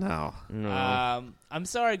sure. No. I'm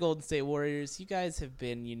sorry, Golden State Warriors. You guys have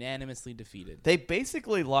been unanimously defeated. They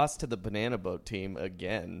basically lost to the Banana Boat team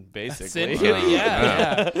again, basically. Essentially,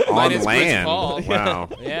 yeah. On Minus Chris land. Paul. Wow.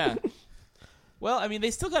 Yeah. Well, I mean, they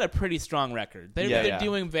still got a pretty strong record. They're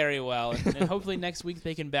doing very well, and hopefully next week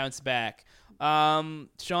they can bounce back. Sean,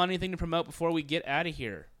 anything to promote before we get out of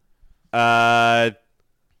here?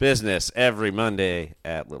 Business every Monday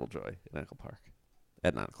at Little Joy in Echo Park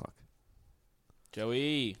at 9 o'clock.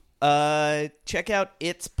 Joey. Check out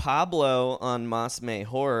It's Pablo on Moss May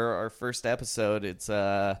Horror, our first episode. It's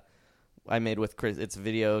I made with Chris. It's a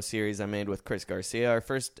video series I made with Chris Garcia. Our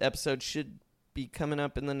first episode should be coming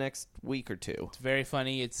up in the next week or two. It's very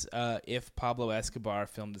funny. It's if Pablo Escobar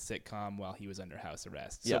filmed a sitcom while he was under house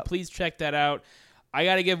arrest. So please check that out. I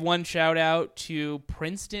got to give one shout out to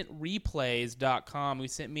PrincetonReplays.com, who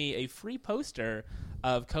sent me a free poster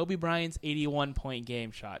of Kobe Bryant's 81-point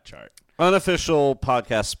game shot chart. Unofficial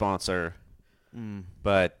podcast sponsor,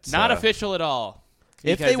 but Not official at all.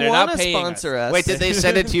 If because they they're want not to paying sponsor us. Wait, did they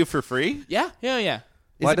send it to you for free? Yeah. Is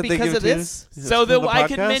Why it did they because give of it to you? this? So For the I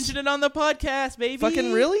could podcast? mention it on the podcast, baby.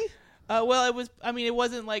 Fucking really? Well, it was. I mean, it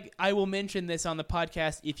wasn't like I will mention this on the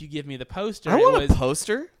podcast if you give me the poster. I want it was, a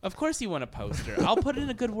poster. Of course, you want a poster. I'll put in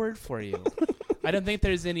a good word for you. I don't think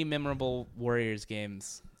there's any memorable Warriors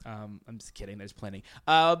games. I'm just kidding. There's plenty.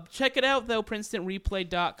 Check it out though.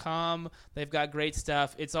 PrincetonReplay.com. They've got great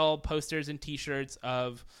stuff. It's all posters and T-shirts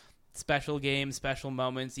of special games, special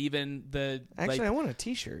moments. Even I want a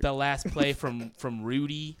T-shirt. the last play from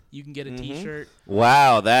Rudy. You can get a T-shirt.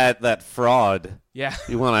 Wow, that fraud. Yeah.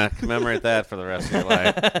 You want to commemorate that for the rest of your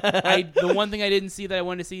life. The one thing I didn't see that I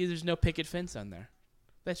wanted to see is there's no picket fence on there.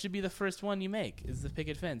 That should be the first one you make, is the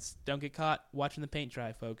picket fence. Don't get caught watching the paint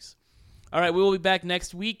dry, folks. All right, we will be back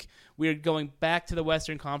next week. We're going back to the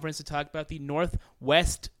Western Conference to talk about the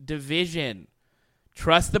Northwest Division.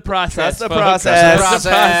 Trust the process, Trust the folks. process. Trust the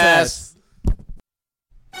process.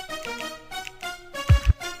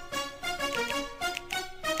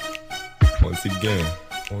 Once again,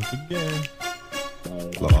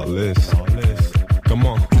 flawless. Come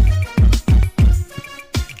on,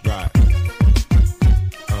 right?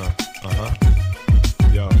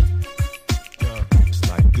 Yo, it's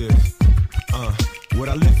like this. What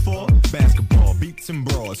I live for? Basketball, beats and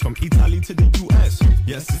brawls from Italy to the U.S.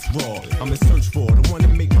 Yes, it's raw. I'm in search for the one to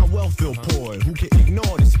make my wealth feel poor. Who can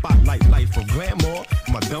ignore the spotlight life of grandma?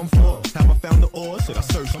 Am I done for? Have I found the ore? Should I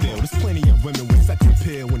search still? There's plenty of women with sex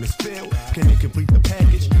appeal when it's filled. Can they complete the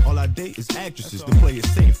package? All I date is actresses. The play is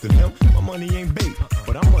safe to them. My money ain't bait,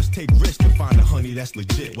 but I must take risks to find a honey that's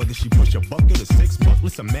legit. Whether she push a bucket or 6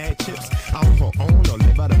 bucklets of mad chips, out on her own or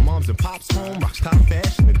live out of mom's and pop's home. Rocks top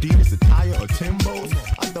fashion, Adidas attire or Timbos.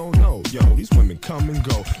 I don't know, yo. These women come and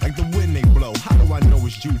go like the wind they blow. How do I know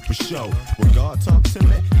it's you for sure? When God talk to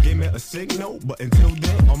me, give me a signal. But until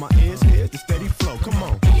then, on my ears, here's the steady flow. Come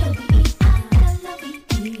on.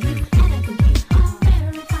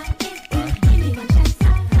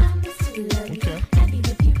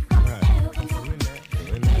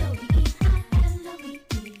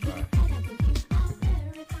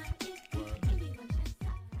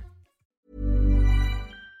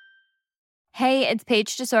 Hey, it's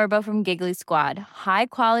Paige DeSorbo from Giggly Squad. High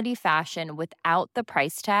quality fashion without the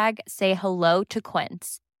price tag. Say hello to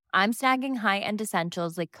Quince. I'm snagging high-end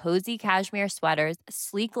essentials like cozy cashmere sweaters,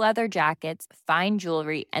 sleek leather jackets, fine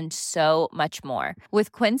jewelry, and so much more.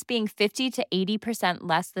 With Quince being 50 to 80%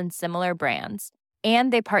 less than similar brands.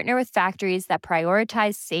 And they partner with factories that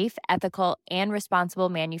prioritize safe, ethical, and responsible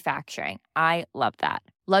manufacturing. I love that.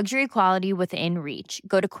 Luxury quality within reach.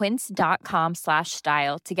 Go to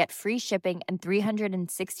quince.com/style to get free shipping and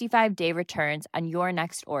 365-day returns on your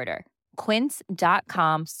next order.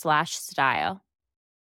 Quince.com/style.